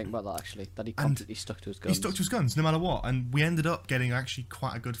 Yeah, I didn't think about that actually. That he completely stuck to his guns. He stuck to his guns no matter what, and we ended up getting actually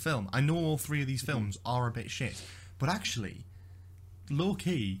quite a good film. I know all three of these films are a bit shit, but actually, low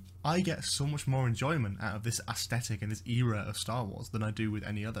key, I get so much more enjoyment out of this aesthetic and this era of Star Wars than I do with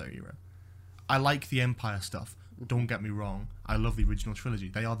any other era. I like the Empire stuff. Don't get me wrong. I love the original trilogy.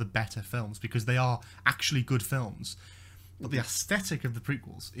 They are the better films because they are actually good films. But the aesthetic of the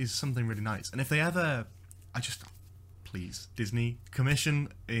prequels is something really nice. And if they ever, please, Disney, commission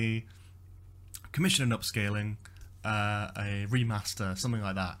an upscaling, a remaster, something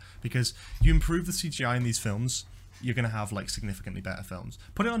like that. Because you improve the CGI in these films, you're going to have significantly better films.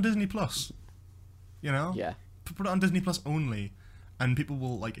 Put it on Disney Plus. Yeah. Put it on Disney Plus only, and people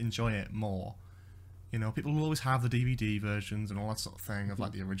will enjoy it more. People will always have the DVD versions and all that sort of thing of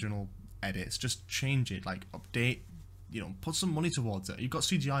the original edits. Just change it, update. Put some money towards it. You've got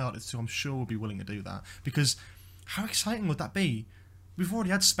CGI artists who I'm sure will be willing to do that, because how exciting would that be? We've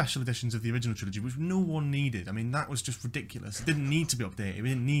already had special editions of the original trilogy, which no one needed. I mean, that was just ridiculous. It didn't need to be updated. We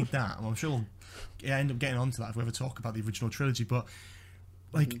didn't need that. And I'm sure we'll end up getting onto that if we ever talk about the original trilogy. But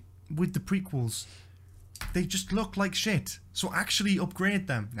with the prequels, they just look like shit. So actually upgrade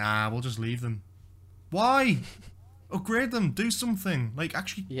them. Nah, we'll just leave them. Why? Upgrade them. Do something.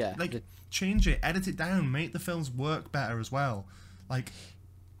 Change it. Edit it down. Make the films work better as well.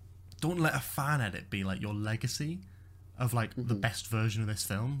 Don't let a fan edit be your legacy of the best version of this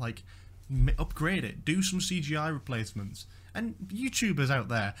film. Upgrade it. Do some CGI replacements. And YouTubers out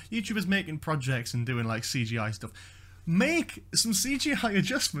there, YouTubers making projects and doing CGI stuff, make some CGI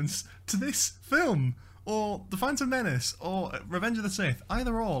adjustments to this film, or The Phantom Menace, or Revenge of the Sith.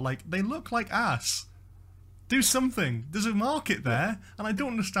 Either or. They look like ass. Do something. There's a market there, and I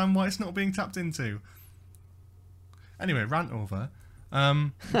don't understand why it's not being tapped into. Anyway, rant over.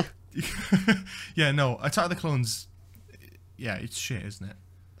 Yeah, no, Attack of the Clones, yeah, it's shit, isn't it?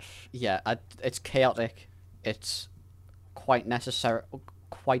 Yeah, it's chaotic. It's quite necessary,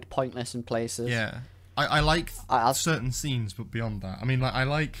 quite pointless in places. Yeah. I like certain scenes, but beyond that, I mean, I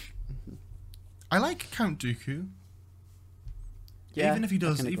like Count Dooku. Yeah, even if he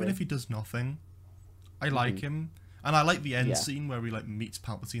does nothing, I like him, and I like the end scene where he meets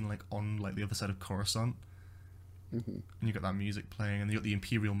Palpatine on the other side of Coruscant, and you got that music playing, and you got the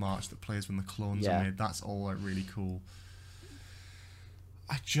Imperial March that plays when the clones are made. That's all really cool.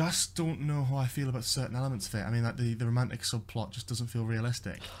 I just don't know how I feel about certain elements of it. I mean, the romantic subplot just doesn't feel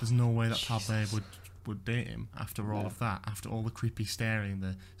realistic. There's no way that Padme would date him after all of that, after all the creepy staring,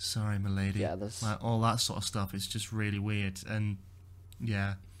 the sorry, milady, all that sort of stuff. It's just really weird, and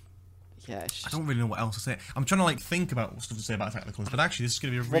yeah. Yeah, I don't really know what else to say. I'm trying to think about what stuff to say about Attack of the Clones, but actually this is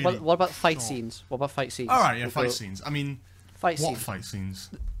going to be a really... What about fight scenes? What about fight scenes? Alright, yeah, fight scenes. I mean, fight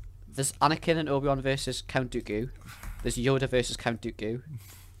scenes? There's Anakin and Obi-Wan versus Count Dooku. There's Yoda versus Count Dooku.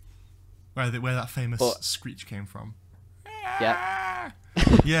 Where that famous screech came from. Yeah.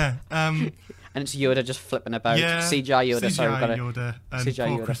 Yeah. And it's Yoda just flipping about. Yeah, CGI Yoda. CGI Yoda. And CGI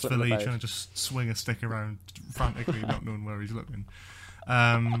poor Yoda Christopher Lee about. trying to just swing a stick around frantically, not knowing where he's looking.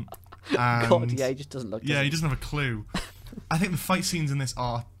 God, yeah, he just doesn't look. Yeah, he doesn't have a clue. I think the fight scenes in this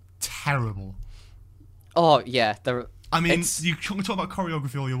are terrible. Oh yeah, they're. I mean, you can talk about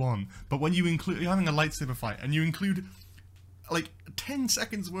choreography all you want, but when you're having a lightsaber fight and you include 10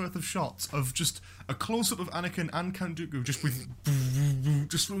 seconds worth of shots of just a close up of Anakin and Count Dooku just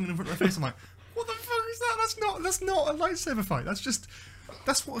swinging in front of their face, I'm like, what the That's not a lightsaber fight.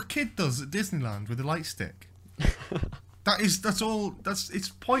 That's what a kid does at Disneyland with a light stick. It's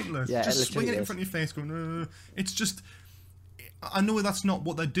pointless. Yeah, just it swinging it in is. front of your face, going. It's just. I know that's not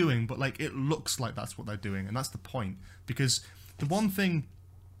what they're doing, but like it looks like that's what they're doing, and that's the point. Because the one thing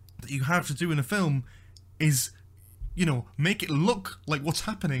that you have to do in a film is, make it look like what's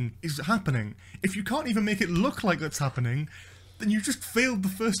happening is happening. If you can't even make it look like that's happening, then you just failed the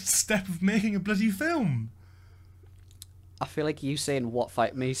first step of making a bloody film. I feel like you saying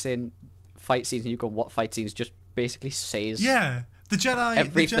me saying fight scenes, and you go what fight scenes, just basically says Yeah, the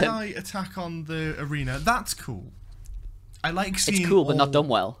Everything. Jedi attack on the arena. That's cool. I like seeing. it's cool, but not done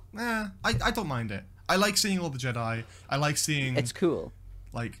well. I don't mind it. I like seeing all the Jedi. I like seeing. It's cool.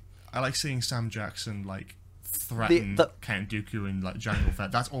 I like seeing Sam Jackson threaten Count Dooku and Jango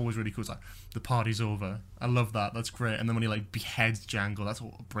Fett. That's always really cool. It's like the party's over. I love that. That's great. And then when he beheads Jango, that's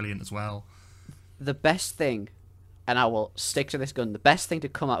all brilliant as well. The best thing, and I will stick to this gun, the best thing to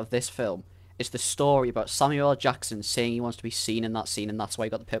come out of this film is the story about Samuel L. Jackson saying he wants to be seen in that scene, and that's why he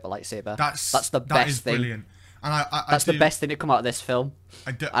got the purple lightsaber. That's the that best is thing. Brilliant. And That's the best thing to come out of this film.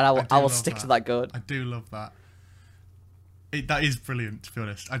 I do, And I will love stick to that gun. I do love that. That is brilliant, to be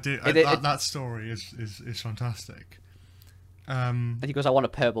honest. That story is fantastic. And he goes, I want a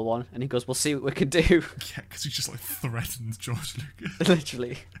purple one. And he goes, we'll see what we can do. Yeah, because he just threatens George Lucas.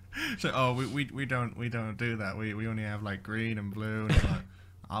 Literally. So, we don't do that. We only have green and blue. And he's like,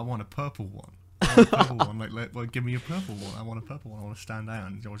 I want a purple one. I want a purple one. Give me a purple one. I want a purple one. I want to stand out.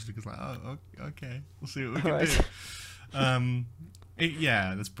 And George Lucas is like, oh, okay. We'll see what we can do.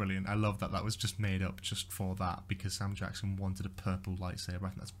 Yeah, that's brilliant. I love that. That was just made up just for that because Sam Jackson wanted a purple lightsaber. I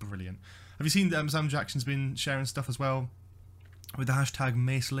think that's brilliant. Have you seen Sam Jackson's been sharing stuff as well with the hashtag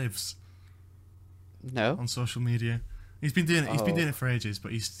Mace Lives No. on social media? He's been doing it. He's been doing it for ages,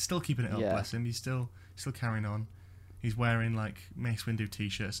 but he's still keeping it up. Yeah. Bless him. He's still carrying on. He's wearing Mace Windu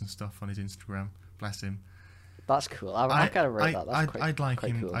t-shirts and stuff on his Instagram. Bless him. That's cool. I kind of rate that. That's I'd like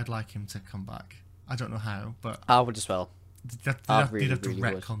quite him. cool. I'd like him to come back. I don't know how, but I would as well. they'd I have really to would.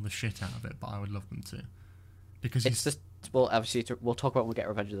 retcon the shit out of it. But I would love them to, because It's just, well, obviously, we'll talk about when we get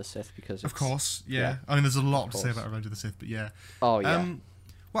Revenge of the Sith because of it's, course, yeah. yeah, I mean, there's a lot of to say course. about Revenge of the Sith, but yeah. Oh yeah.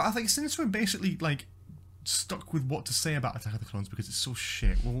 Well, I think since we're basically stuck with what to say about Attack of the Clones because it's so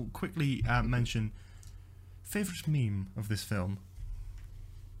shit, we'll quickly mention favorite meme of this film.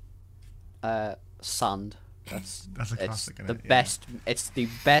 Sand. That's That's a classic, It's isn't the it? Yeah. best. It's the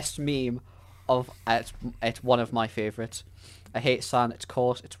best meme of. It's one of my favorites. I hate sand. It's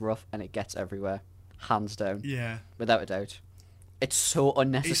coarse. It's rough, and it gets everywhere. Hands down, Yeah, without a doubt. It's so it's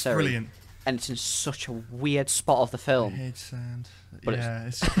unnecessary, brilliant. and it's in such a weird spot of the I film. hate sand. But Yeah,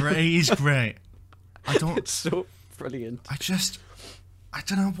 it's great. He's great. I don't. It's so brilliant. I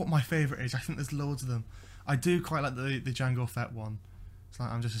don't know what my favourite is. I think there's loads of them. I do quite like the Jango Fett one. It's like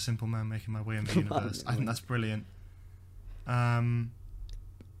I'm just a simple man making my way in the universe. I think that's brilliant.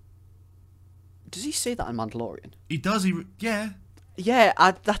 Does he say that in Mandalorian? He does. Yeah, Yeah,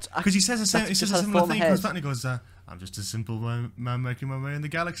 that's because he says the same. that's He says just a had a similar thought in thing. my He comes head. back and he goes, "I'm just a simple man making my way in the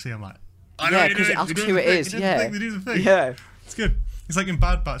galaxy." I'm like, I know Yeah, what you're 'cause it doing. asks You're doing who the it thing. is, You're doing the yeah. thing. They do the thing. Yeah. It's good. It's like in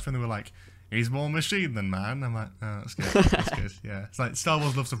Bad Batch when they were like, "He's more machine than man." I'm like, "Oh, that's good. That's good." Yeah, it's like Star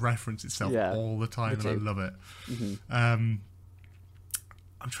Wars loves to reference itself Yeah, all the time, and I too. love it. Mhm.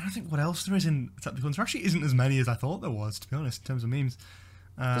 I'm trying to think what else there is in Attack of the Clones. There actually isn't as many as I thought there was, to be honest, in terms of memes.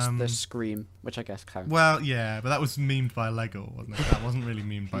 The Scream, which I guess counts. Well, yeah, but that was memed by Lego, wasn't it? That wasn't really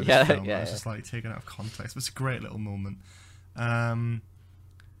memed by this Yeah, film. yeah, That was yeah. just taken out of context. But it's a great little moment. The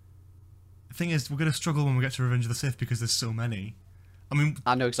thing is, we're going to struggle when we get to Revenge of the Sith because there's so many. I mean,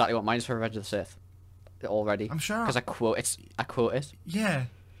 I know exactly what mine is for Revenge of the Sith already. I'm sure. Because I quote it. Yeah.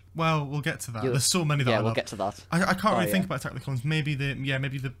 Well, we'll get to that. You'll- There's so many that Yeah, I we'll love. get to that. I can't really yeah. think about Attack of the Clones. Maybe the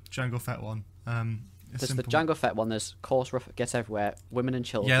Jango Fett one. It's There's the simple. Jango Fett one. There's coarse, rough, gets everywhere. Women and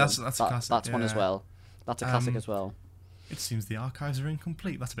children. Yeah, that's a classic, That's one as yeah. well. That's a classic Um, as well. It seems the archives are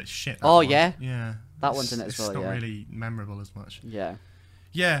incomplete. That's a bit shit. that Oh, one. yeah? Yeah. That one's in it as well, It's not yeah. really memorable as much. Yeah.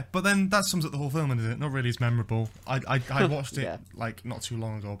 Yeah, but then that sums up the whole film, isn't it? Not really as memorable. I watched it Yeah. not too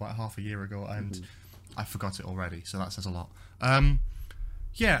long ago, about half a year ago, and Mm-hmm. I forgot it already. So that says a lot.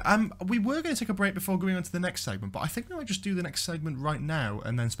 We were going to take a break before going on to the next segment, but I think we might just do the next segment right now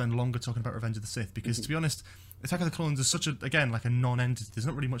and then spend longer talking about Revenge of the Sith. Because to be honest, Attack of the Clones is such a non-entity. There's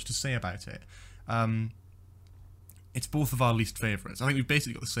not really much to say about it. It's both of our least favourites. I think we've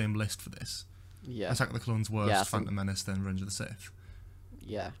basically got the same list for this. Yeah. Attack of the Clones worst, Yeah, I think- Phantom Menace, then Revenge of the Sith.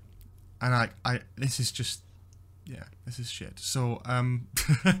 Yeah. And this is just, yeah, this is shit. So,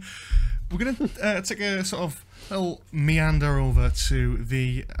 we're going to take a sort of little meander over to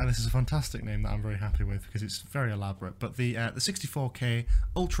the, and this is a fantastic name that I'm very happy with because it's very elaborate, but the 64K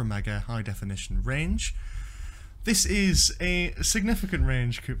Ultra Mega High Definition range. This is a significant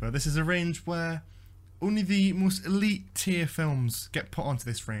range, Cooper. This is a range where only the most elite tier films get put onto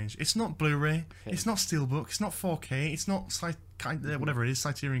this range. It's not Blu-ray, it's not Steelbook, it's not 4K, it's not whatever it is,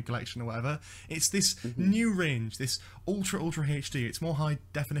 Criterion Collection or whatever. It's this new range, this Ultra HD. It's more high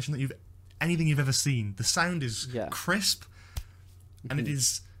definition than anything you've ever seen. The sound is crisp, and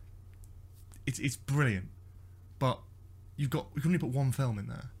it's brilliant. But we can only put one film in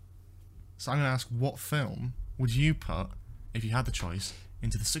there. So I'm going to ask, what film would you put, if you had the choice,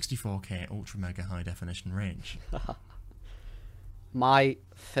 into the 64K Ultra Mega High Definition range? My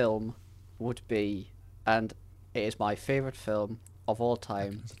film would be, and it is my favourite film of all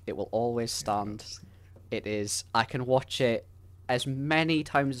time. It will always stand. It is, I can watch it as many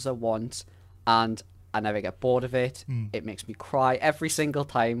times as I want, and I never get bored of it. It makes me cry every single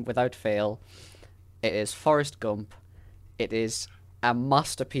time without fail. It is Forrest Gump. It is a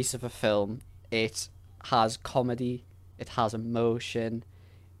masterpiece of a film. It has comedy. It has emotion.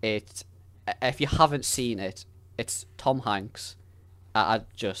 If you haven't seen it, it's Tom Hanks. I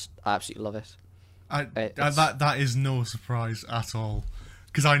absolutely love it. That is no surprise at all,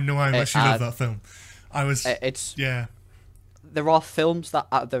 because I know how much you love that film. There are films that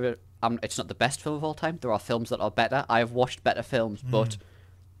it's not the best film of all time. There are films that are better. I have watched better films, but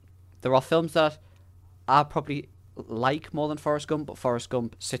there are films that I probably like more than Forrest Gump. But Forrest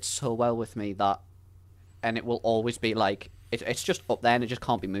Gump sits so well with me and it will always be like it's just up there and it just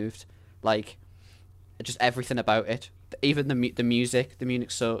can't be moved. Like, just everything about it, even the music, the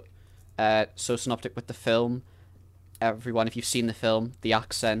music's so synoptic with the film. Everyone, if you've seen the film, the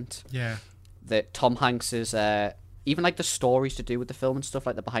accent, that Tom Hanks is, even like the stories to do with the film and stuff,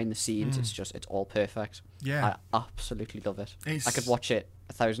 like the behind the scenes, it's all perfect. I absolutely love it. I could watch it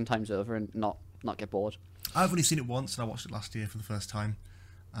 1,000 times over and not get bored. I've only seen it once, and I watched it last year for the first time.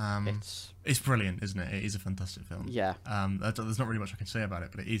 It's brilliant, isn't it? It is a fantastic film. Yeah. There's not really much I can say about it,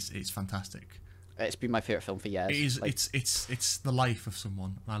 but it's fantastic. It's been my favourite film for years. It is. Like, it's the life of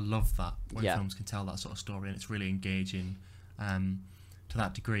someone. And I love that when films can tell that sort of story, and it's really engaging to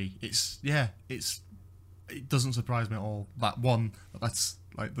that degree. It doesn't surprise me at all that's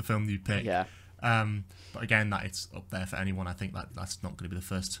like the film you pick. Yeah. But again, that it's up there for anyone. I think that's not going to be the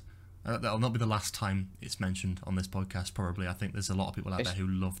first. That'll not be the last time it's mentioned on this podcast, probably. I think there's a lot of people out there who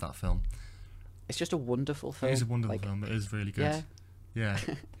love that film. It's just a wonderful film. It is a wonderful film. It is really good. Yeah.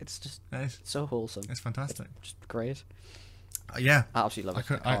 It's just so wholesome. It's fantastic. It's just great. I absolutely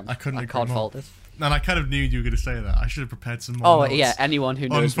love it. I couldn't agree can't more. fault it. And I kind of knew you were going to say that. I should have prepared some more notes. Anyone who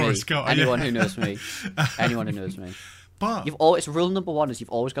knows me. Anyone who knows me. But it's rule number one is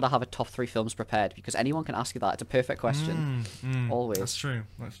you've always got to have a top 3 films prepared, because anyone can ask you that. It's a perfect question. Always. That's true.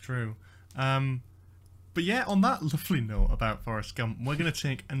 But yeah, on that lovely note about Forrest Gump, we're going to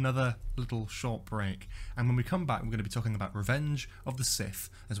take another little short break. And when we come back, we're going to be talking about Revenge of the Sith,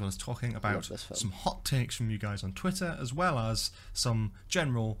 as well as talking about some hot takes from you guys on Twitter, as well as some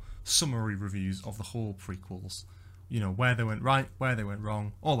general summary reviews of the whole prequels. You know, where they went right, where they went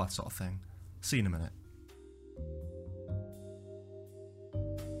wrong, all that sort of thing. See you in a minute.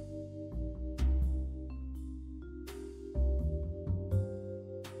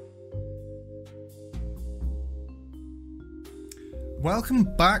 Welcome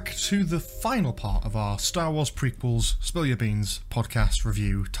back to the final part of our Star Wars prequels, Spill Your Beans podcast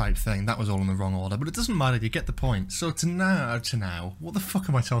review type thing. That was all in the wrong order, but it doesn't matter, you get the point. So to now, what the fuck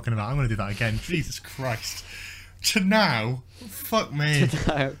am I talking about? I'm going to do that again. Jesus Christ. To now? Fuck me.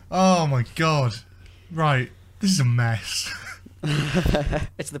 Oh my god. Right, this is a mess.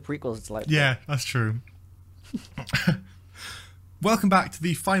 It's the prequels, it's like... Yeah, that's true. Welcome back to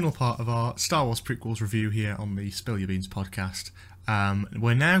the final part of our Star Wars prequels review here on the Spill Your Beans podcast.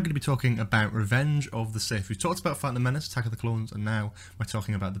 We're now going to be talking about Revenge of the Sith. We've talked about Phantom Menace, Attack of the Clones, and now we're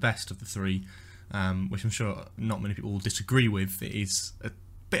talking about the best of the 3, which I'm sure not many people will disagree with. It is a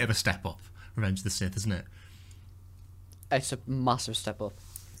bit of a step up, Revenge of the Sith, isn't it? It's a massive step up.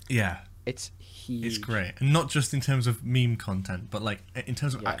 Yeah. It's huge. It's great. And not just in terms of meme content, but like in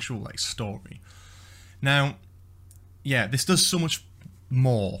terms of actual like story. Now, yeah, this does so much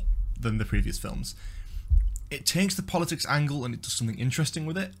more than the previous films. It takes the politics angle and it does something interesting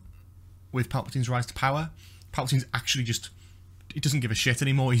with it. With Palpatine's rise to power. Palpatine's actually he doesn't give a shit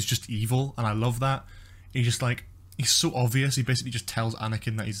anymore. He's just evil, and I love that. He's so obvious. He basically just tells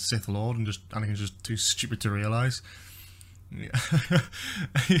Anakin that he's a Sith Lord, and Anakin's just too stupid to realise. Yeah.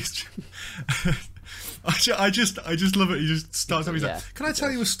 I just love it. He just starts off. He's Yeah, like, "Can I he tell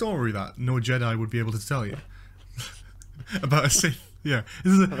does. you a story that no Jedi would be able to tell you about a Sith? Yeah,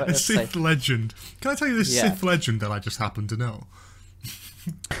 this is About a a Sith Sith. legend. Can I tell you this Yeah. Sith legend that I just happen to know?"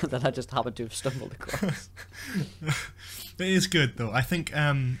 that I just happened to have stumbled across. It is good though. I think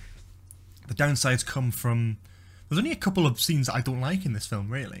the downsides come from. There's only a couple of scenes that I don't like in this film,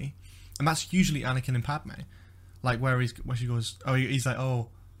 really, and that's usually Anakin and Padme, like where she goes, "Oh, he's like, oh,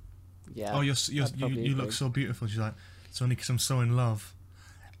 Yeah. oh, I'd probably you look agree. so beautiful." She's like, "It's only because I'm so in love."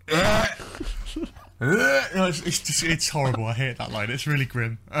 No, it's horrible. I hate that line. It's really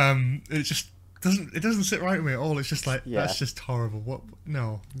grim. It just doesn't sit right with me at all. It's just like Yeah. that's just horrible. What?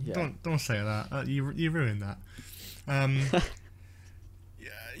 No, Yeah. don't say that. You ruined that.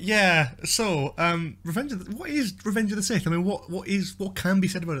 Yeah. So, what is Revenge of the Sith? I mean, what can be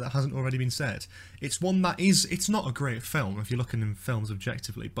said about it that hasn't already been said? It's one that is. It's not a great film if you're looking in films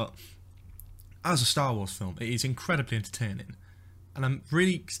objectively, but as a Star Wars film, it is incredibly entertaining, and I'm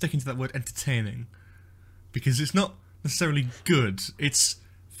really sticking to that word entertaining because it's not necessarily good. It's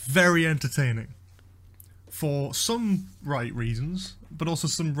very entertaining for some right reasons, but also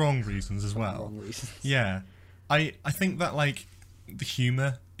some wrong reasons as well. Wrong reasons. Yeah, I think that like the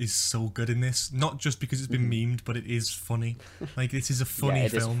humor is so good in this, not just because it's been memed, but it is funny. Like this is a funny Yeah,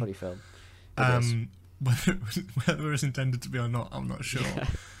 it is film. a funny film. It is. Whether it's intended to be or not, I'm not sure.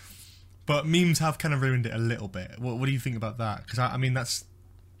 But memes have kind of ruined it a little bit. What do you think about that? Because I mean, that's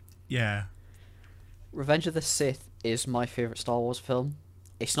yeah. Revenge of the Sith is my favourite Star Wars film.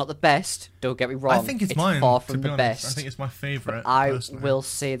 It's not the best, don't get me wrong. I think it's mine. far to from be the honest. best. I think it's my favorite. I personally. will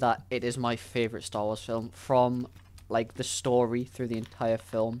say that it is my favourite Star Wars film, from like the story through the entire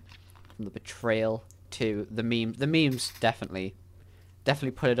film, from the betrayal to the meme. The memes definitely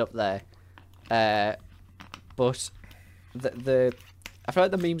put it up there. But the I feel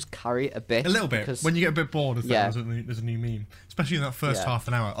like the memes carry it a bit. A little bit. because When you get a bit bored of Yeah. things, there's a new meme. Especially in that first Yeah. half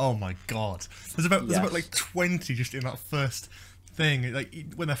an hour. Oh my god. There's about Yes. like 20 just in that first thing. Like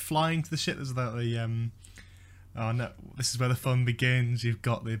when they're flying to the ship, there's that the oh no, this is where the fun begins. You've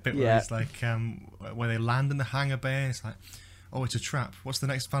got the bit where Yeah. it's like where they land in the hangar bay. It's like, oh, it's a trap. What's the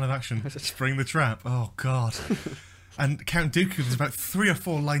next plan of action? Spring the trap. Oh god. And Count Dooku, there's about 3 or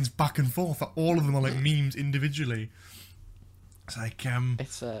 4 lines back and forth. That all of them are like memes individually. It's like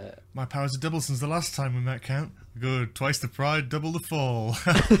it's my powers are double since the last time we met, Count. Good. Twice the pride, double the fall.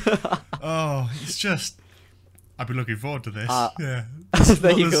 Oh, it's just. I've been looking forward to this. Yeah.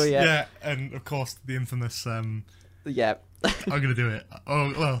 there you go. Yeah. And of course the infamous. Yeah. I'm gonna do it.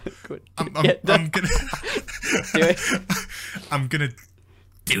 Oh well. Good. I'm Yeah, gonna. do it. I'm gonna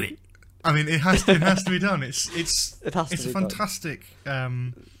do it. I mean, it has to be done. It's It has to it's be a done. fantastic.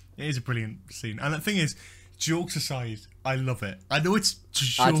 It is a brilliant scene, and the thing is, jokes aside, I love it. I know it's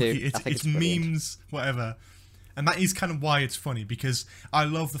I do. jokey, I think it's it's brilliant. memes, whatever, and that is kind of why it's funny, because I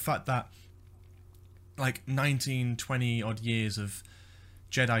love the fact that like 19, 20 odd years of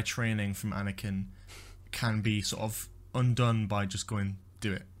Jedi training from Anakin can be sort of undone by just going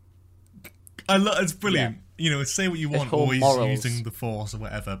do it. I love it's brilliant. You know, say what you His want, whole always morals. using the Force or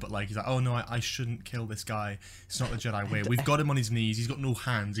whatever, but like he's like, oh no, I shouldn't kill this guy. It's not the Jedi way. We've got him on his knees. He's got no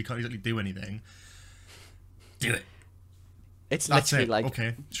hands. He can't exactly do anything. Do it. It's That's literally it. like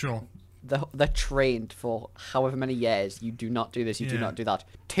Okay, sure. they're trained for however many years. You do not do this. You do Yeah. not do that.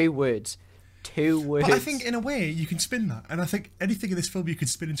 2 words. 2 words. But I think in a way you can spin that, and I think anything in this film you could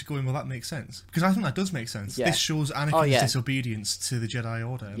spin into going, well, that makes sense, because I think that does make sense. Yeah. This shows Anakin's Oh, yeah. disobedience to the Jedi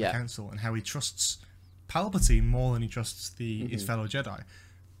Order and Yeah. the Council, and how he trusts Palpatine more than he trusts his fellow Jedi.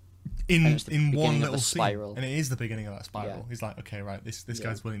 And it's the In one beginning of little the spiral. scene, and it is the beginning of that spiral. Yeah. He's like, okay, right, this Yeah.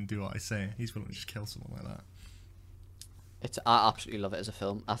 guy's willing to do what I say. He's willing to just kill someone like that. I absolutely love it as a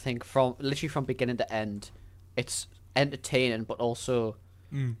film. I think from literally from beginning to end, it's entertaining, but also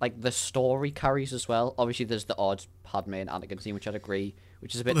like the story carries as well. Obviously, there's the odd Padme and Anakin scene, which I'd agree,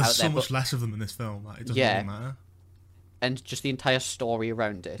 which is a bit But out there's so there, much but, less of them in this film. Like, it doesn't Yeah. really matter. and just the entire story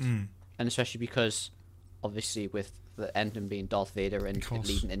around it, Mm. and especially because obviously with the ending being Darth Vader and Of course,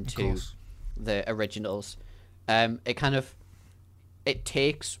 leading of into course. the originals, it kind of it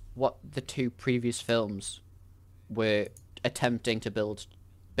takes what the 2 previous films were attempting to build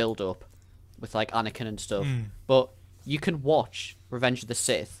up with like Anakin and stuff, but you can watch Revenge of the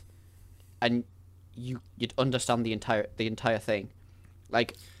Sith and you'd understand the entire thing.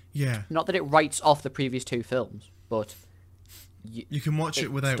 Like, Yeah. not that it writes off the previous 2 films, but You can watch it It's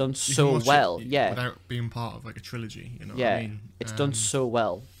without done you can so watch it well, yeah. without being part of like a trilogy. You know yeah, what I mean? it's done so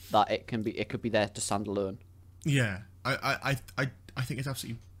well that it could be there to stand alone. Yeah, I think it's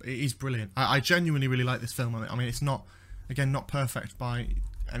absolutely it is brilliant. I genuinely really like this film. I mean, it's not again not perfect by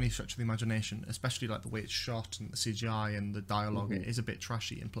any stretch of the imagination, especially like the way it's shot and the CGI and the dialogue. It is a bit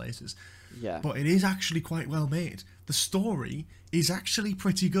trashy in places, Yeah. but it is actually quite well made. The story is actually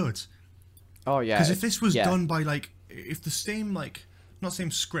pretty good. Oh yeah. Because if this was yeah. done by like, if the same like, not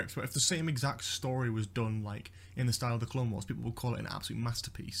same script, but if the same exact story was done like in the style of the Clone Wars, people would call it an absolute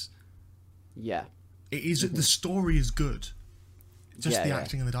masterpiece. Yeah. It is. The story is good. Just Yeah, the yeah.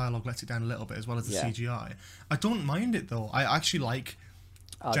 acting and the dialogue lets it down a little bit, as well as the Yeah. CGI. I don't mind it though. I actually like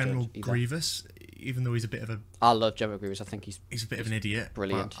I General don't either. Grievous, even though he's a bit of a I love General Grievous. I think he's he's a bit of an idiot. but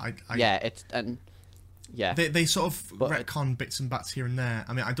brilliant. I Yeah. It's and yeah. They sort of But retcon bits and bats here and there.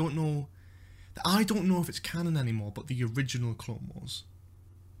 I mean, I don't know if it's canon anymore, but the original Clone Wars,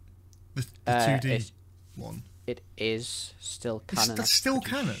 the 2D it's- one. It is still It's- canon. that's I'm still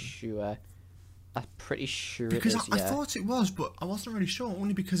pretty canon? Sure. I'm pretty sure Because it is. I Yeah. thought it was, but I wasn't really sure.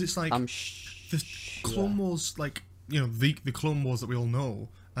 Only because it's like I'm the sure. Clone Wars, like, you know, the Clone Wars that we all know.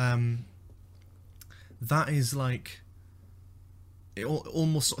 That is like it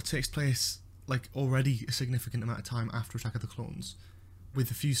almost sort of takes place like already a significant amount of time after Attack of the Clones,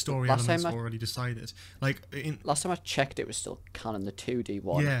 with a few story Last elements time already decided. Like in Last time I checked, it was still canon. The 2D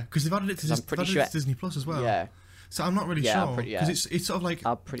one. yeah, because they've added it to I'm pretty sure. Disney Plus as well. Yeah. So I'm not really Yeah, I'm sure pretty- because yeah. it's sort of like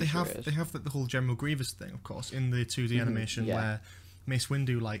I'm pretty they sure have it is. they have like, the whole General Grievous thing, of course, in the 2D animation yeah. where Mace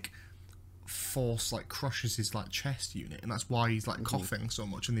Windu like force like crushes his like chest unit, and that's why he's like coughing so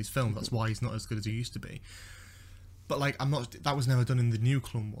much in these films. That's why he's not as good as he used to be. But like that was never done in the new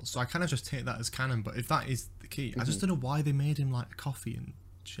Clone Wars, so I kind of just take that as canon. But if that is the key, I just don't know why they made him like coffee and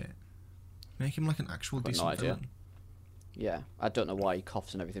shit. Make him like an actual Got no decent idea. villain. Yeah. I don't know why he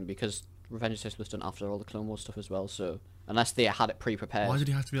coughs and everything because Revenge of the Sith was done after all the Clone Wars stuff as well. So unless they had it pre-prepared. Why did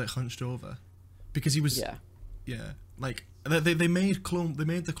he have to be like hunched over? Because he was Yeah. like they made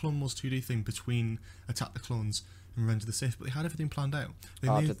the Clone Wars 2D thing between Attack the Clones and Revenge of the Sith, but they had everything planned out. They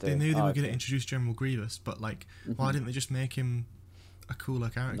Oh, knew did they they? knew they Oh, were going to okay. introduce General Grievous, but like, why didn't they just make him a cooler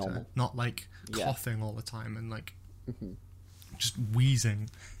character, Normal. not like Yeah. coughing all the time and like just wheezing?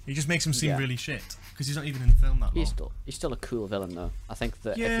 It just makes him seem Yeah. really shit because he's not even in the film that long. He's still a cool villain though. I think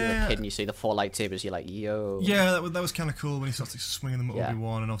that if you're Yeah. a kid and you see the 4 lightsabers, you're like, yo. Yeah, that was kind of cool when he starts like, swinging them at Yeah.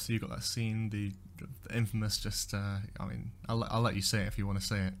 Obi-Wan, and obviously you got that scene, the infamous. Just, I mean, I'll let you say it if you want to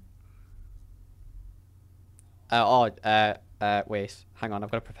say it. Wait, hang on.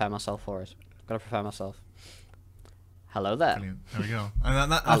 I've got to prepare myself for it. I've got to prepare myself. Hello there. Brilliant. There we go.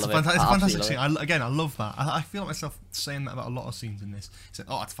 And that's love it. it's a I fantastic absolutely scene. love I love that. I feel myself saying that about a lot of scenes in this. It's like,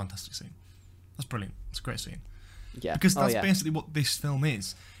 oh, it's a fantastic scene. That's brilliant. It's a great scene. Yeah. Because Oh, that's yeah. basically what this film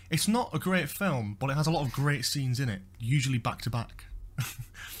is. It's not a great film, but it has a lot of great scenes in it, usually back to back.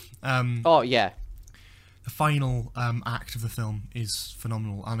 Oh yeah. The final act of the film is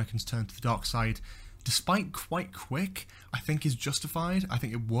phenomenal. Anakin's turn to the dark side, despite quite quick, I think is justified. I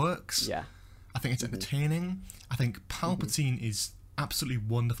think it works. Yeah. I think it's entertaining. I think Palpatine is absolutely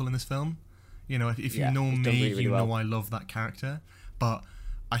wonderful in this film. You know, if Yeah, you know he's me, done really, really you know well. I love that character. But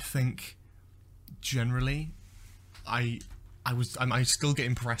I think generally, I still get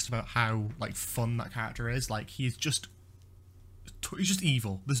impressed about how like fun that character is. Like he's just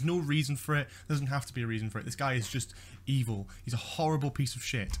evil. There's no reason for it. There doesn't have to be a reason for it. This guy is just evil. He's a horrible piece of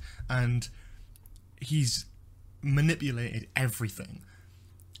shit, and he's manipulated everything,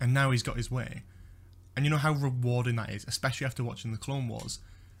 and now he's got his way. And you know how rewarding that is, especially after watching the Clone Wars.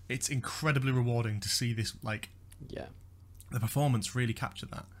 It's incredibly rewarding to see this, like, Yeah. the performance really capture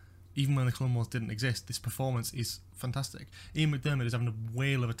that. Even when the Clone Wars didn't exist, this performance is fantastic. Ian McDiarmid is having a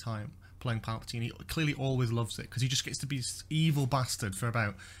whale of a time playing Palpatine. He clearly always loves it because he just gets to be this evil bastard for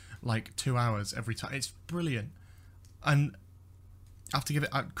about like 2 hours every time. It's brilliant, and I have to give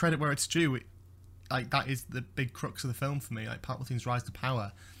it credit where it's due. Like that is the big crux of the film for me. Like Palpatine's rise to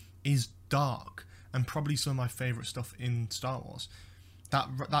power is dark and probably some of my favourite stuff in Star Wars. That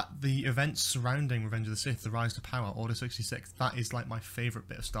the events surrounding Revenge of the Sith, the rise to power, Order 66, that is like my favourite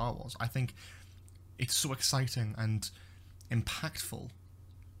bit of Star Wars. I think it's so exciting and impactful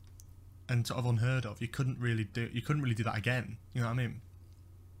and sort of unheard of. You couldn't really do that again. You know what I mean?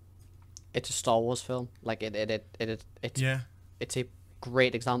 It's a Star Wars film. Like it's Yeah. it's a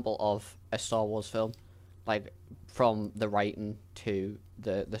great example of a Star Wars film. Like from the writing to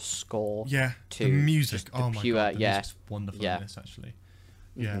the score. Yeah. To the music. just the Oh my pure, god. The yeah, music's wonderful yeah. in this actually.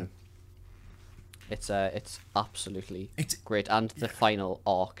 Yeah. It's absolutely It's- great, and the final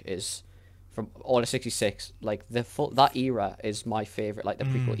arc is from Order 66. Like that era is my favorite, like the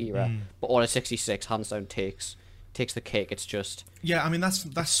prequel era. But Order 66 hands down takes the cake. It's just Yeah, I mean that's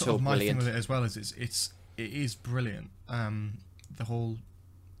sort so of my brilliant. thing with it as well. Is it is brilliant. The whole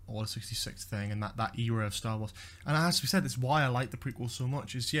Order 66 thing and that era of Star Wars. And as we said, it's why I like the prequels so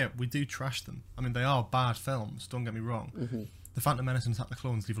much. Is we do trash them. I mean, they are bad films. Don't get me wrong. Mm-hmm. The Phantom Menace and Attack of the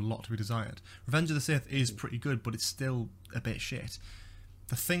Clones leave a lot to be desired. Revenge of the Sith is pretty good, but it's still a bit shit.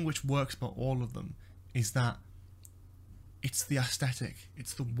 The thing which works about all of them is that it's the aesthetic,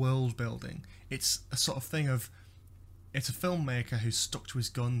 it's the world building, it's a sort of thing of, it's a filmmaker who's stuck to his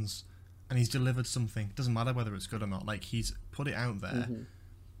guns and he's delivered something. It doesn't matter whether it's good or not. Like, he's put it out there,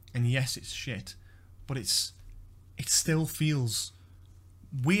 and yes, it's shit, but it still feels,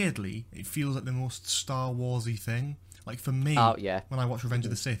 weirdly, it feels like the most Star Warsy thing. Like, for me, when I watch Revenge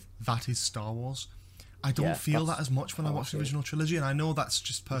of the Sith, that is Star Wars. I don't feel that as much when I watch the original trilogy, and I know that's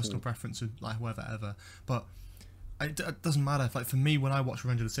just personal preference with like whoever ever, but it doesn't matter. Like, for me, when I watch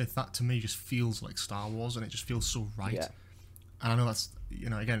Revenge of the Sith, that to me just feels like Star Wars, and it just feels so right. Yeah. And I know that's,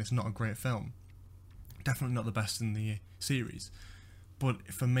 again, it's not a great film, definitely not the best in the series,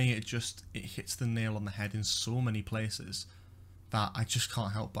 but for me, it hits the nail on the head in so many places that I just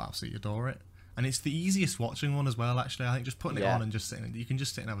can't help but absolutely adore it. And it's the easiest watching one as well, actually. I think just putting it on and just sitting, you can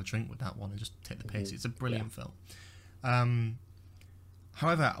just sit and have a drink with that one and just take the piss. It's a brilliant film.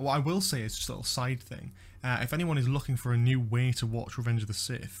 However, what I will say is just a little side thing. If anyone is looking for a new way to watch Revenge of the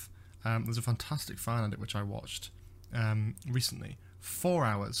Sith, there's a fantastic fan edit which I watched recently. 4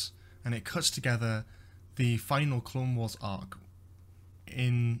 hours, and it cuts together the final Clone Wars arc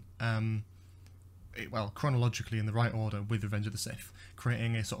in chronologically in the right order with Revenge of the Sith,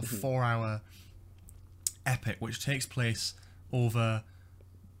 creating a sort of 4 hour epic which takes place over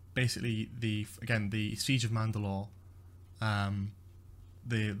basically the Siege of Mandalore,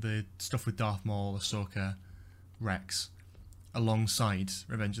 the stuff with Darth Maul, Ahsoka, Rex, alongside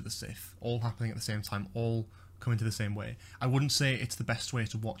Revenge of the Sith, all happening at the same time, all coming to the same way. I wouldn't say it's the best way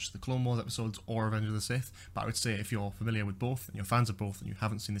to watch the Clone Wars episodes or Revenge of the Sith, but I would say if you're familiar with both and you're fans of both and you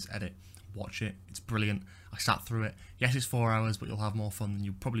haven't seen this edit, watch it. It's brilliant. I sat through it. Yes, it's 4 hours, but you'll have more fun than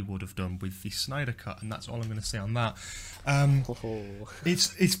you probably would have done with the Snyder Cut, and that's all I'm going to say on that.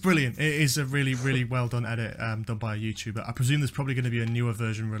 It's brilliant. It is a really, really well done edit done by a YouTuber. I presume there's probably going to be a newer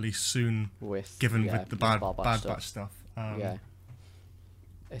version released soon, with the Bad Batch stuff.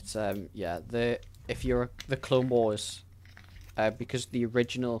 It's if you're the Clone Wars, because the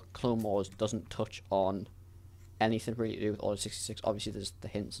original Clone Wars doesn't touch on anything really to do with Order 66. Obviously, there's the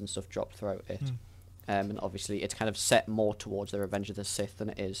hints and stuff dropped throughout it, and obviously it's kind of set more towards the Revenge of the Sith than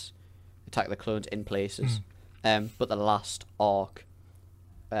it is Attack of the Clones in places. But the last arc,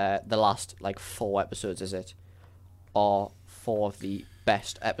 the last like 4 episodes, are 4 of the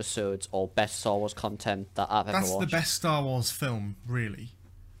best episodes or best Star Wars content that I've ever watched. That's the best Star Wars film, really.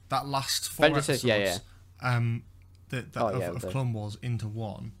 That last 4 episodes. Of Clone Wars into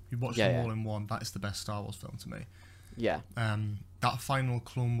one. You watch them all in one. That is the best Star Wars film to me. Yeah. That final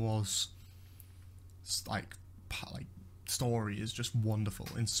Clone Wars like story is just wonderful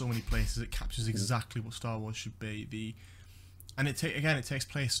in so many places. It captures exactly what Star Wars should be. And it takes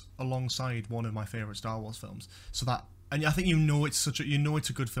place alongside one of my favorite Star Wars films. So that, and I think it's a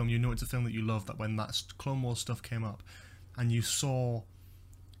good film. It's a film that you love. That when that Clone Wars stuff came up, and you saw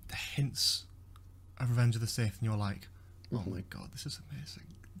the hints of Revenge of the Sith, and you're like, oh my god, this is amazing.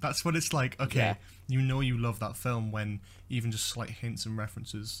 That's what it's like. Okay, you love that film when even just slight hints and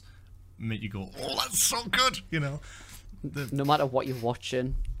references make you go, oh, that's so good. No matter what you're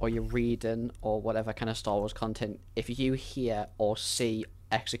watching or you're reading or whatever kind of Star Wars content, if you hear or see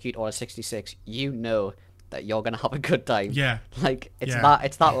Execute Order 66, you know that you're gonna have a good time. Yeah, like it's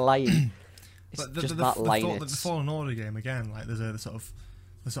that line. It's just that line. The Fallen Order game again. Like there's a sort of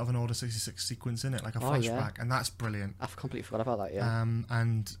an Order 66 sequence in it, like a flashback, and that's brilliant. I've completely forgot about that. Yeah.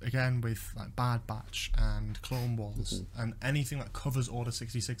 And again with like Bad Batch and Clone Wars and anything that covers Order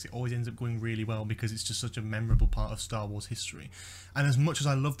 66, it always ends up going really well because it's just such a memorable part of Star Wars history. And as much as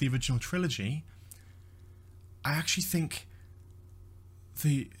I love the original trilogy, I actually think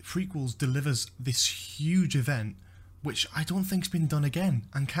the prequels delivers this huge event, which I don't think's been done again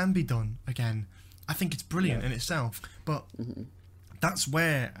and can be done again. I think it's brilliant in itself, but. That's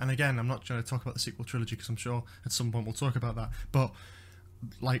where, and again, I'm not trying to talk about the sequel trilogy because I'm sure at some point we'll talk about that, but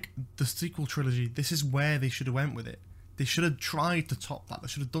like the sequel trilogy, this is where they should have went with it. They should have tried to top that. They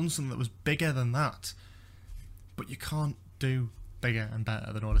should have done something that was bigger than that. But you can't do bigger and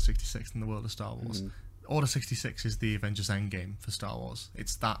better than Order 66 in the world of Star Wars. Order 66 is the Avengers Endgame for Star Wars.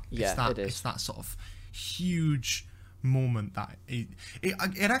 It's that sort of huge moment that it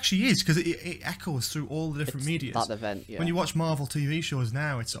actually is, because it echoes through all the different media. That event, when you watch Marvel TV shows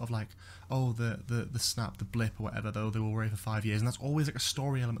now, it's sort of like, oh, the snap, the blip or whatever, though they were away for 5 years, and that's always like a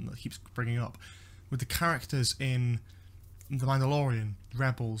story element that keeps bringing up with the characters in The Mandalorian,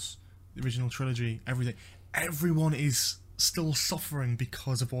 Rebels, the original trilogy, everything. Everyone is still suffering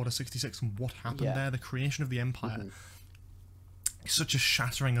because of Order 66 and what happened there. The creation of the Empire is such a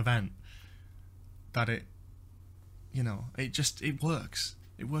shattering event that it works.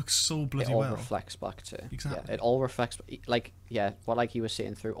 It works so bloody well. It all reflects back to Exactly. Yeah, it all reflects what you were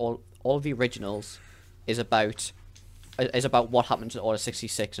saying through all of the originals is about what happened to Order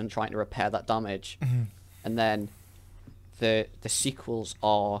 66 and trying to repair that damage, and then the sequels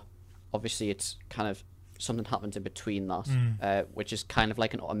are obviously it's kind of something happens in between that, which is kind of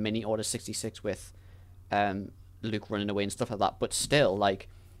like a mini Order 66 with Luke running away and stuff like that. But still, like,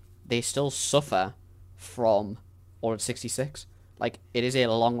 they still suffer from Order 66. Like, it is a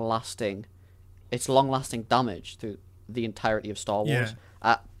long-lasting damage through the entirety of Star Wars.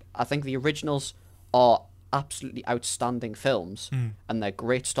 I think the originals are absolutely outstanding films, and they're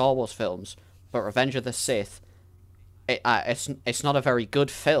great Star Wars films. But Revenge of the Sith, it's not a very good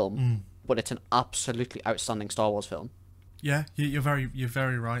film, but it's an absolutely outstanding Star Wars film. Yeah, you're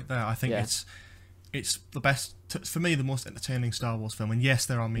very right there. I think it's the best for me, the most entertaining Star Wars film. And yes,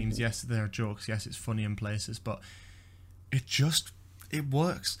 there are memes. Yes, there are jokes. Yes, it's funny in places, but it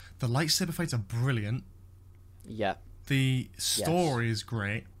works. The lightsaber fights are brilliant. Yeah. The story is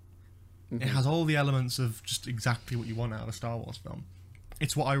great. It has all the elements of just exactly what you want out of a Star Wars film.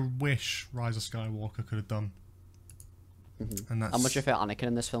 It's what I wish Rise of Skywalker could have done. And that's... I'm much of a Anakin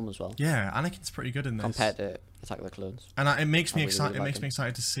in this film as well. Yeah, Anakin's pretty good in this compared to Attack of the Clones. And it makes me excited. Really it makes me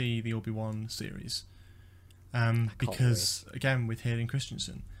excited to see the Obi-Wan series, because wait. again with Hayden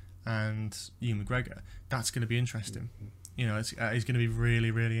Christensen and Ewan McGregor, that's going to be interesting. You know, it's going to be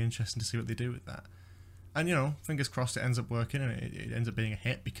really, really interesting to see what they do with that. And fingers crossed it ends up working and it ends up being a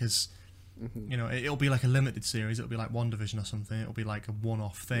hit, because it'll be like a limited series. It'll be like WandaVision or something. It'll be like a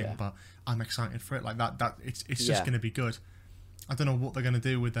one-off thing. Yeah. But I'm excited for it. Like that it's just going to be good. I don't know what they're going to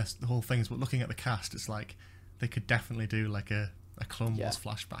do with the whole things, but looking at the cast, it's like they could definitely do like a Clone Wars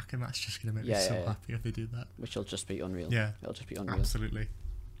flashback, and that's just going to make me so happy if they do that. Which will just be unreal. Yeah, it'll just be unreal. Absolutely.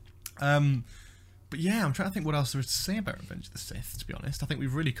 But yeah, I'm trying to think what else there is to say about Revenge of the Sith, to be honest. I think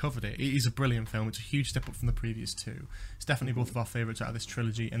we've really covered it. It is a brilliant film. It's a huge step up from the previous two. It's definitely both of our favourites out of this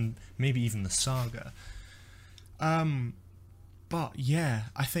trilogy, and maybe even the saga. But yeah,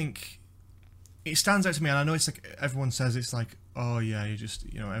 I think it stands out to me, and I know it's like everyone says it's like, oh yeah, you just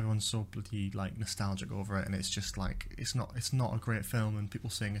everyone's so bloody like nostalgic over it, and it's just like it's not a great film, and people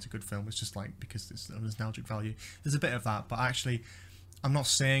saying it's a good film, it's just like because it's a nostalgic value. There's a bit of that, but actually I'm not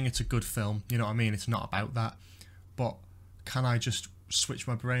saying it's a good film, you know what I mean? It's not about that. But can I just switch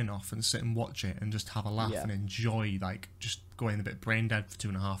my brain off and sit and watch it and just have a laugh and enjoy, like, just going a bit brain dead for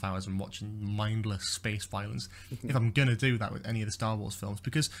 2.5 hours and watching mindless space violence if I'm going to do that with any of the Star Wars films?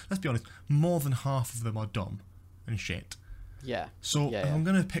 Because, let's be honest, more than half of them are dumb and shit. Yeah. So if I'm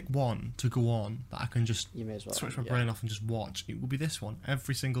going to pick one to go on that I can just switch my brain off and just watch, it will be this one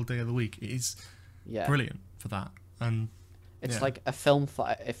every single day of the week. It is brilliant for that. And it's like a film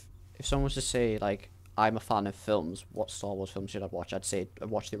for if someone was to say, like, I'm a fan of films, what Star Wars films should I watch? I'd say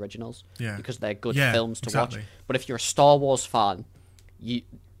watch the originals. Yeah. Because they're good films to watch. But if you're a Star Wars fan,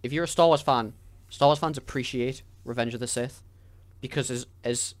 Star Wars fans appreciate Revenge of the Sith, because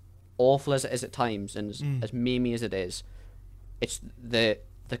as awful as it is at times and as memey as it is, it's the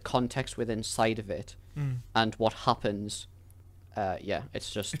context within inside of it and what happens. It's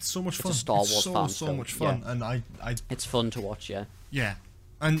so much fun. It's a Star Wars fan so much fun, and it's fun to watch. Yeah.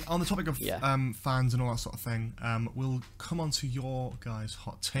 And on the topic of fans and all that sort of thing, we'll come on to your guys'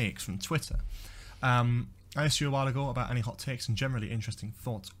 hot takes from Twitter. I asked you a while ago about any hot takes and generally interesting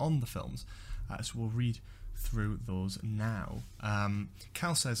thoughts on the films, so we'll read through those now.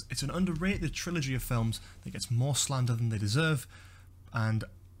 Cal says, it's an underrated trilogy of films that gets more slander than they deserve, and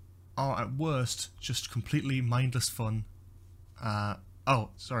are at worst just completely mindless fun.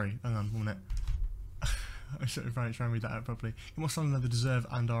 Sorry, hang on 1 minute. I should try and read that out properly. More slander than they deserve,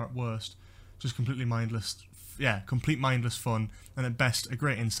 and are at worst just completely mindless. Complete mindless fun, and at best a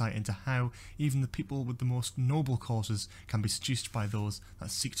great insight into how even the people with the most noble causes can be seduced by those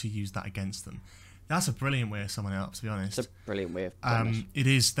that seek to use that against them. That's a brilliant way of summing it up, to be honest. It's a brilliant way of putting it. It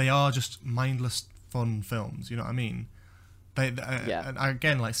is. They are just mindless fun films, you know what I mean? And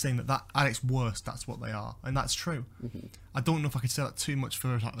again, like saying that at its worst, that's what they are, and that's true. I don't know if I could say that too much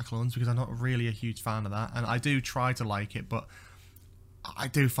for Attack of the Clones, because I'm not really a huge fan of that, and I do try to like it, but I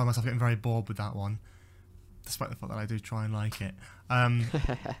do find myself getting very bored with that one, despite the fact that I do try and like it. A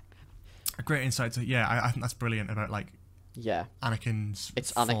great insight to I think that's brilliant about Anakin's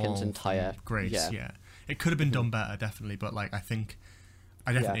entire grace. It could have been done better, definitely, but like I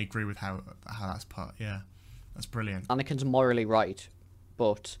definitely agree with how that's put. That's brilliant. Anakin's morally right,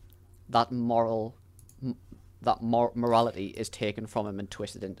 but that morality is taken from him and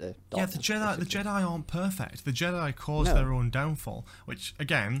twisted into darkness, the basically. Jedi aren't perfect. The Jedi cause No. their own downfall, which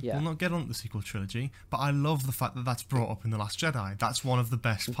again, Yeah. we'll not get on to the sequel trilogy, but I love the fact that that's brought up in The Last Jedi. That's one of the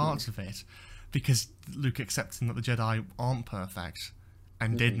best parts of it, because Luke accepting that the Jedi aren't perfect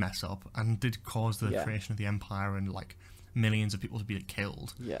and did mess up and did cause the Yeah. creation of the Empire and like millions of people to be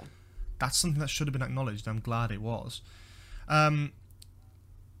killed. Yeah. That's something that should have been acknowledged. I'm glad it was.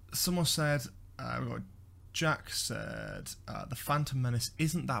 Someone said, Jack said, The Phantom Menace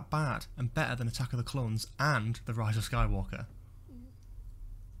isn't that bad and better than Attack of the Clones and The Rise of Skywalker.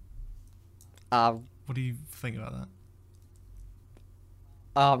 What do you think about that?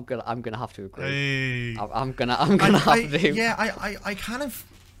 I'm gonna have to agree. Hey. I'm gonna have to. Yeah, I kind of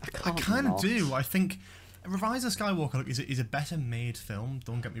not. do. I think Rise of Skywalker is a better made film.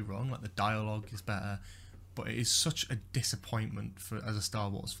 Don't get me wrong. Like the dialogue is better, but it is such a disappointment as a Star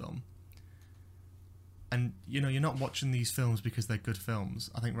Wars film. And you're not watching these films because they're good films.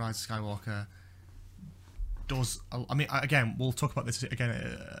 I think Rise of Skywalker does. I mean, again, we'll talk about this again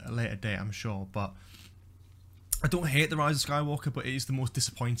at a later date, I'm sure. But I don't hate the Rise of Skywalker, but it is the most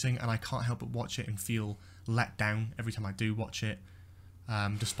disappointing, and I can't help but watch it and feel let down every time I do watch it.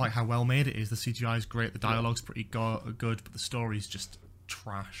 Despite how well made it is, the CGI is great, the dialogue's pretty good, but the story's just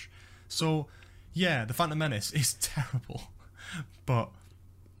trash. So, yeah, The Phantom Menace is terrible, but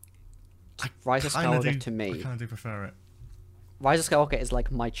Rise of Skywalker to me. I kind of do prefer it. Rise of Skywalker is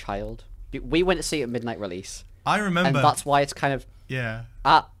like my child. We went to see it at midnight release, I remember. and that's why it's kind of. Yeah.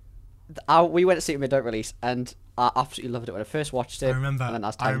 We went to see it at midnight release, and I absolutely loved it when I first watched it. I remember. And then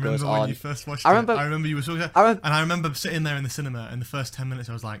as I time remember goes when on, you first watched I remember- it. I remember you were so excited. I remember- And I remember sitting there in the cinema, and the first 10 minutes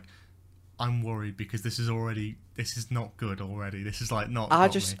I was like, I'm worried because this is not good already. This is like not. I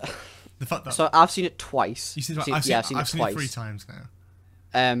got just. me. The fact that So I've seen it twice. you see, I've Yeah, seen I've it seen it 3 twice. times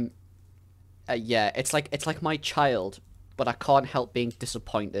now. Yeah, it's like my child, but I can't help being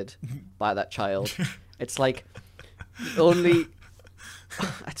disappointed by that child. It's like only.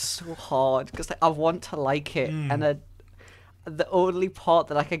 It's so hard because like, I want to like it, and the only part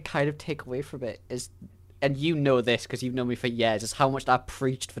that I can kind of take away from it is, and you know this because you've known me for years, is how much I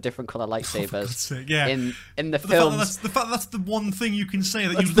preached for different color For God's lightsabers sake, yeah. in the But films. the fact that that's the one thing you can say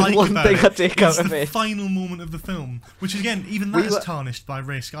that That's you the like one about thing it. I take is out of the it. final moment of the film, which again, even that We is were- tarnished by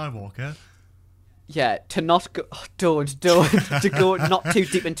Rey Skywalker. Yeah, to not go, to go not too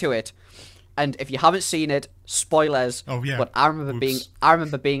deep into it. And if you haven't seen it, spoilers. Oh, yeah. But I remember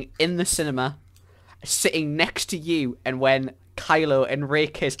Whoops. being in the cinema, sitting next to you, and when Kylo and Rey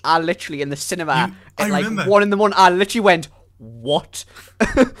kiss, I literally in the cinema I at like remember. 1 a.m, I literally went, "What?"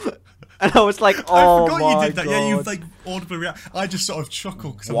 And I was like, "Oh I forgot my you did that. god!" Yeah, you like audibly react. I just sort of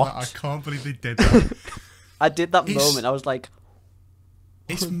chuckled because I'm What? like, I can't believe they did that. I did that It's- moment. I was like,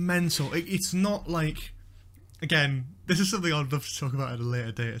 It's mental. It's not like. Again, this is something I'd love to talk about at a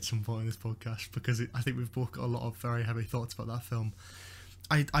later date at some point in this podcast because I think we've both got a lot of very heavy thoughts about that film.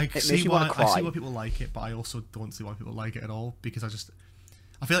 I makes see you why wanna cry. people like it, but I also don't see why people like it at all because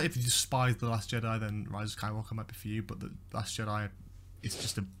I feel like if you despise The Last Jedi, then Rise of Skywalker might be for you. But The Last Jedi is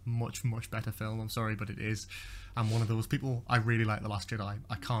just a much better film. I'm sorry, but it is. I'm one of those people. I really like The Last Jedi.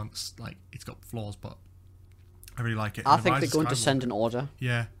 I can't like it's got flaws, but I really like it. I And think Rise they're of going to Skywalker- send an order.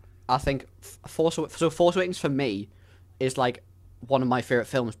 Yeah. I think Force Awakens for me is like one of my favorite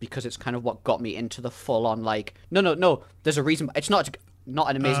films because it's kind of what got me into the full on like no. There's a reason. It's not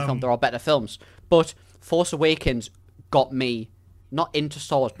an amazing film. There are better films, but Force Awakens got me not into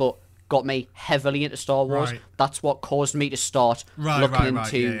Star Wars, but got me heavily into Star Wars. Right. That's what caused me to start looking right.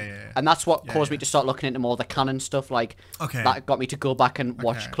 into, Yeah. and that's what caused me yeah. to start looking into more of the canon stuff. Like Okay. that got me to go back and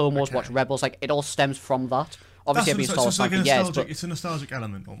watch Okay, Clone Wars, okay. watch Rebels. Like it all stems from that. Obviously, I've been a Star Wars so fan like for a years, nostalgic, but it's a nostalgic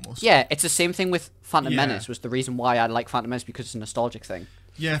element almost. yeah, it's the same thing with Phantom Yeah. Menace. Was the reason why I like Phantom Menace because it's a nostalgic thing.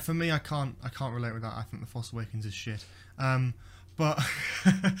 Yeah, for me, I can't relate with that. I think The Force Awakens is shit. But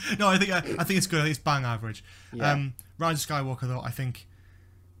no, I think it's good. I think it's bang average. Yeah. Rise of Skywalker, though, I think,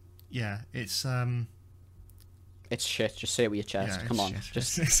 yeah, it's It's shit. Just say it with your chest. yeah, Come it's on, shit.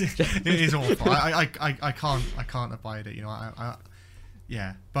 just it is awful. I can't abide it. You know,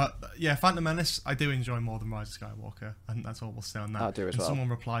 yeah, but yeah, Phantom Menace I do enjoy more than Rise of Skywalker. I think that's all we'll say on that. I do as and well. Someone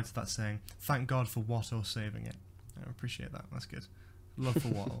replied to that saying, "Thank God for Watto saving it." I appreciate that. That's good. Love for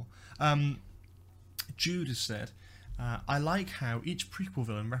Watto. Jude has said, "I like how each prequel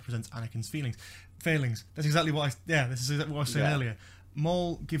villain represents Anakin's failings." That's exactly what this is exactly what I was saying Yeah. earlier.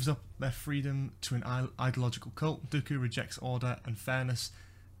 Maul gives up their freedom to an ideological cult. Dooku rejects order and fairness,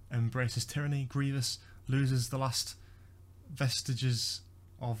 embraces tyranny. Grievous loses the last vestiges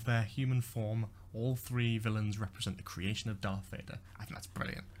of their human form, all three villains represent the creation of Darth Vader. I think that's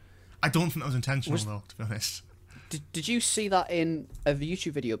brilliant. I don't think that was intentional, though, to be honest. Did you see that in a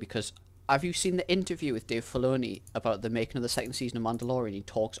YouTube video? Because have you seen the interview with Dave Filoni about the making of the second season of Mandalorian? He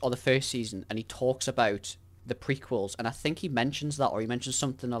talks, or the first season, and he talks about the prequels, and I think he mentions that, or he mentions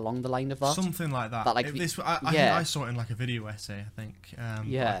something along the line of that. Something like that. Like, I saw it in like a video essay, I think.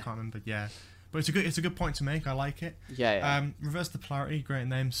 Yeah. I can't remember. Yeah, but it's a good point to make. I like it. Yeah. Reverse the Polarity, great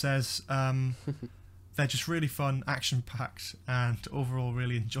name, says they're just really fun, action-packed, and overall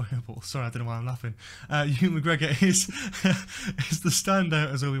really enjoyable. Sorry, I don't know why I'm laughing. Ewan McGregor is the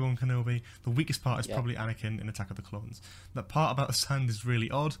standout as Obi-Wan Kenobi. The weakest part is probably Anakin in Attack of the Clones. That part about the sand is really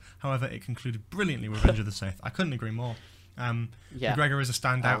odd. However, it concluded brilliantly with Revenge of the Sith. I couldn't agree more. McGregor is a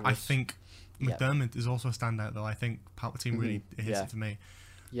standout. I think McDermott is also a standout, though. I think Palpatine really hits it for me.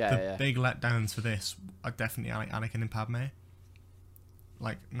 The big letdowns for this are definitely Anakin and Padme.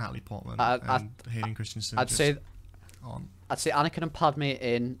 Like Natalie Portman and Hayden Christensen. I'd say Anakin and Padme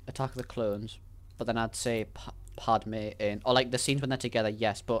in Attack of the Clones, but then I'd say Padme in, or like the scenes when they're together,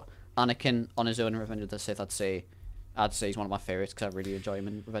 yes, but Anakin on his own in Revenge of the Sith, I'd say he's one of my favorites because I really enjoy him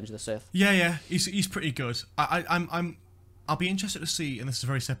in Revenge of the Sith. Yeah, he's pretty good. I'll be interested to see, and this is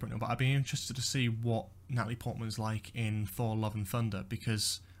very separate now, but I'd be interested to see what Natalie Portman's like in Thor: Love and Thunder,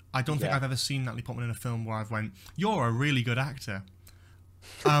 because I don't think I've ever seen Natalie Portman in a film where I've went, "You're a really good actor."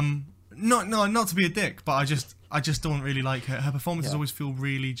 Not to be a dick, but I just don't really like her. Her performances always feel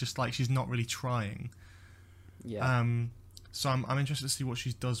really just like she's not really trying. Yeah. So I'm interested to see what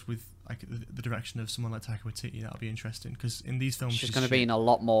she does with like the direction of someone like Taika Waititi. That'll be interesting because in these films she's going to be in a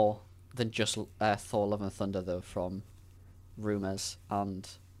lot more than just Thor: Love and Thunder, though, from rumors and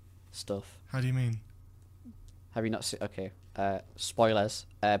stuff. How do you mean? Have you not seen? Okay, spoilers.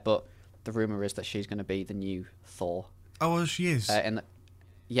 But the rumor is that she's going to be the new Thor. Oh, well, she is. So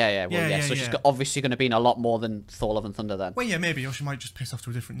she's obviously going to be in a lot more than Thor: Love and Thunder then. Well, yeah, maybe, or she might just piss off to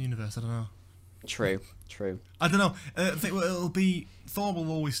a different universe. I don't know. True. I don't know. I think it'll be Thor will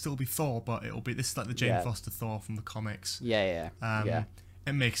always still be Thor, but this is like the Jane Foster Thor from the comics. Yeah.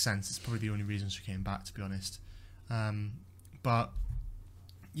 It makes sense. It's probably the only reason she came back, to be honest. But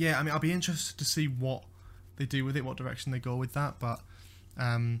yeah, I mean, I'll be interested to see what they do with it, what direction they go with that. But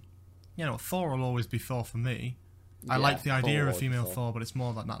Thor will always be Thor for me. I like the idea of female Thor, but it's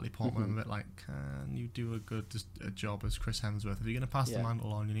more that Natalie Portman. I'm a bit like, can you do a job as Chris Hemsworth? If you're going to pass the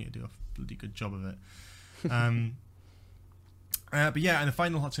mantle on, you need to do a bloody good job of it. But yeah, and the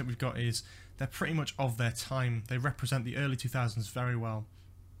final hot tip we've got is they're pretty much of their time. They represent the early 2000s very well.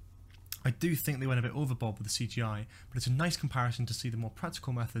 I do think they went a bit overboard with the CGI, but it's a nice comparison to see the more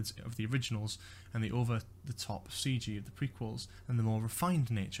practical methods of the originals and the over-the-top CG of the prequels and the more refined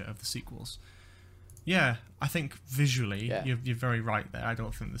nature of the sequels. Yeah, I think visually you're very right there. I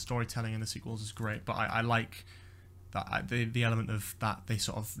don't think the storytelling in the sequels is great, but I like that the element of that they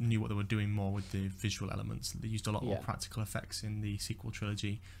sort of knew what they were doing more with the visual elements. They used a lot more practical effects in the sequel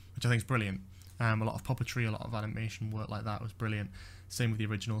trilogy, which I think is brilliant. A lot of puppetry, a lot of animation work like that was brilliant. Same with the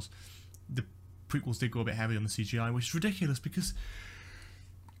originals. The prequels did go a bit heavy on the CGI, which is ridiculous because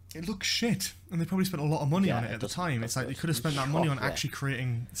it looks shit, and they probably spent a lot of money on it at the time. It's like they could have spent that money on actually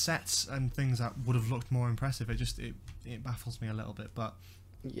creating sets and things that would have looked more impressive. It baffles me a little bit, but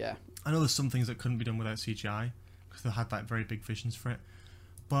yeah, I know there's some things that couldn't be done without CGI because they had like very big visions for it.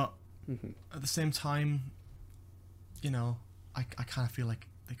 But at the same time, I kind of feel like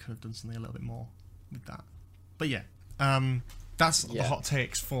they could have done something a little bit more with that. But yeah, that's the hot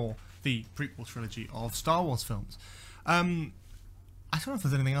takes for the prequel trilogy of Star Wars films. I don't know if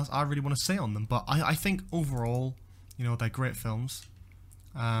there's anything else I really want to say on them, but I think overall, they're great films.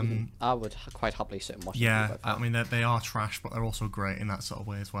 I would quite happily sit and watch them. Yeah, I mean, they are trash, but they're also great in that sort of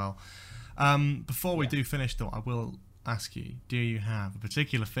way as well. Before we do finish, though, I will ask you, do you have a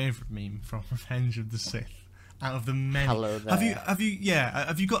particular favourite meme from Revenge of the Sith? Out of the many, Hello there. Have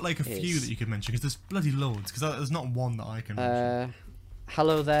you got like a few that you could mention? Because there's bloody loads. Because there's not one that I can mention.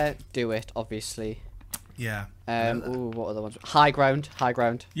 Hello there, do it, obviously. Yeah. What are the ones? High ground.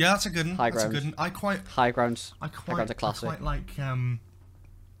 Yeah, that's a good one. High ground. A good one. High grounds. High ground's a classic. I quite like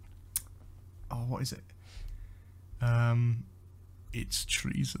what is it? It's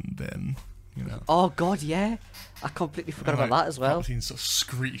treason then. Oh God, yeah. I completely forgot about that as well. Palpatine sort of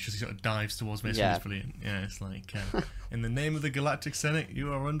screeches as he sort of dives towards me. It's brilliant. Yeah, it's like, in the name of the Galactic Senate,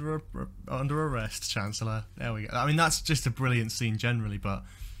 you are under arrest, Chancellor. There we go. I mean, that's just a brilliant scene generally, but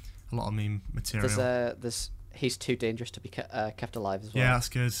a lot of meme material. He's too dangerous to be kept alive as well. Yeah, that's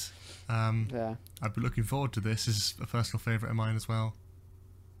good. I'd be looking forward to this. This is a personal favourite of mine as well.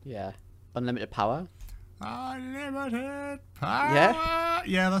 Yeah. Unlimited power. Unlimited power. Yeah.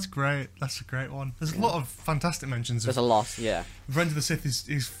 Yeah, that's great. That's a great one. There's a lot of fantastic mentions. There's a lot, yeah. Revenge of the Sith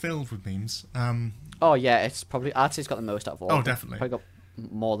is filled with memes. Oh yeah, it's probably I'd say it's got the most out of all. Oh, definitely. Probably got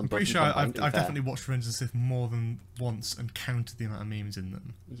more than. I'm pretty Buffy sure combined, I've to be fair. definitely watched Revenge of the Sith more than once and counted the amount of memes in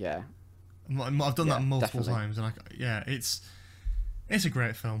them. Yeah. I've done that multiple definitely. times, and it's a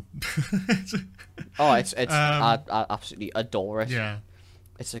great film. Oh, it's I absolutely adore it. Yeah.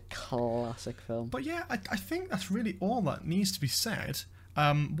 It's a classic film. But yeah, I think that's really all that needs to be said.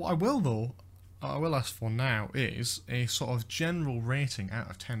 What I will ask for now is a sort of general rating out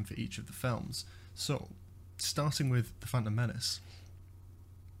of 10 for each of the films. So, starting with The Phantom Menace.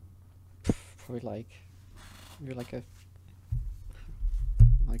 Probably like a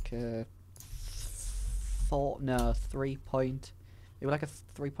 3 point, maybe like a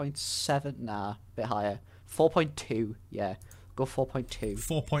 3.7. Nah, a bit higher. 4.2. Yeah, go 4.2.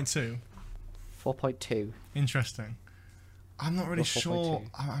 4.2. 4.2. Interesting. I'm not really Go sure. 4.2.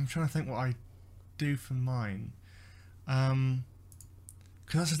 I'm trying to think what I do for mine.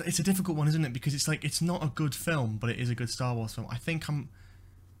 Because it's a difficult one, isn't it? Because it's like it's not a good film, but it is a good Star Wars film. I think I'm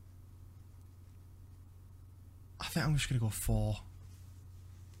just gonna go 4.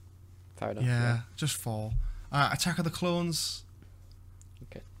 Fair enough. Yeah, just 4. Attack of the Clones.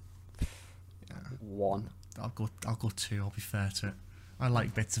 Okay. Yeah, 1. I'll go 2. I'll be fair to it. I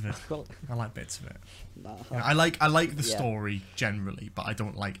like bits of it. Well, I like bits of it. nah. Yeah, I like the Yeah. story generally, but I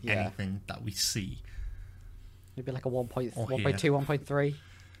don't like Yeah. anything that we see. Maybe like a 1.2, Or 1.3.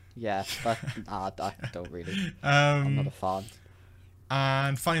 Yeah, but I don't really. I'm not a fan.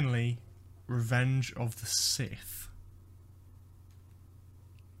 And finally, Revenge of the Sith.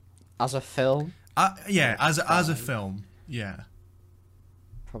 As a film, Yeah, as a Fine. film, yeah.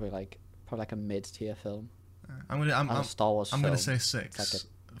 probably like a mid-tier film. I'm As a Star Wars film. gonna say 6 It's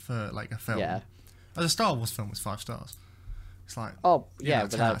for like a film. Yeah. As a Star Wars film, it's 5 stars. It's like Oh yeah, yeah,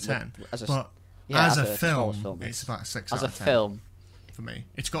 10 out of without 10. as a But yeah, as a Star Wars film, it's about a 6 as out a of 10 film. for me.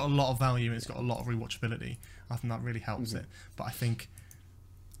 It's got a lot of value and it's got a lot of rewatchability. I think that really helps Mm-hmm. it. But I think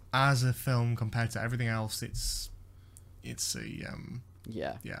as a film compared to everything else, it's a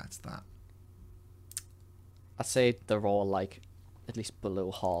Yeah, it's that. I'd say they're all like at least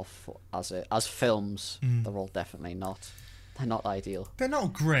below half as films. They're all definitely not. They're not ideal. They're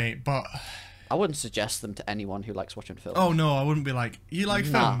not great, but I wouldn't suggest them to anyone who likes watching films. oh no, I wouldn't be like, you like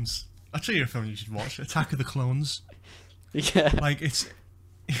Nah. films? I'll tell you a film you should watch. Attack of the Clones. Yeah. Like it's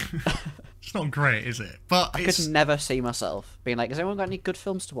it's not great, is it? But I it's could never see myself being like, has anyone got any good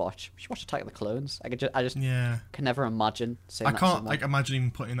films to watch? We should watch Attack of the Clones. I just yeah. can never imagine saying I that to can't someone. like imagine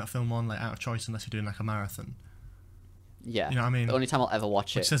even putting that film on like out of choice unless you're doing like a marathon. Yeah. You know what I mean? The only time I'll ever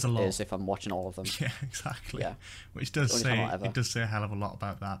watch Which it says a lot. is if I'm watching all of them. Yeah, exactly. Yeah. Which does The only time say I'll ever. it does say a hell of a lot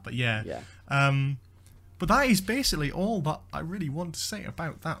about that. But yeah. Yeah. But that is basically all that I really want to say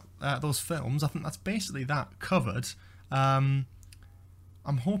about that those films. I think that's basically that covered.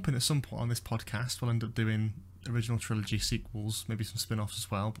 I'm hoping at some point on this podcast we'll end up doing original trilogy sequels, maybe some spin-offs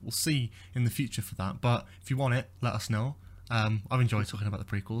as well. But we'll see in the future for that. But if you want it, let us know. I've enjoyed talking about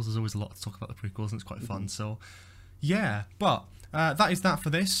the prequels. There's always a lot to talk about the prequels, and it's quite fun. So, yeah. But that is that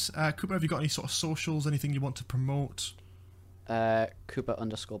for this. Cooper, have you got any sort of socials, anything you want to promote?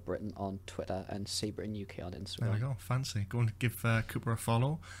 Cooper_Britain on Twitter and CBritain UK on Instagram. There we go, fancy. Go and give Cooper a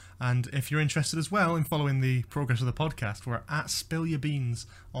follow. And if you're interested as well in following the progress of the podcast, we're at Spill Your Beans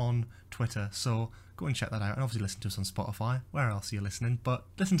on Twitter. So go and check that out. And obviously listen to us on Spotify. Where else are you listening? But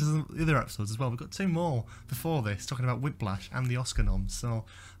listen to the other episodes as well. We've got 2 more before this, talking about Whiplash and the Oscar noms. So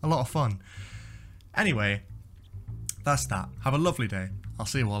a lot of fun. Anyway, that's that. Have a lovely day. I'll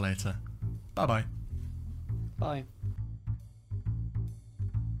see you all later. Bye-bye. Bye.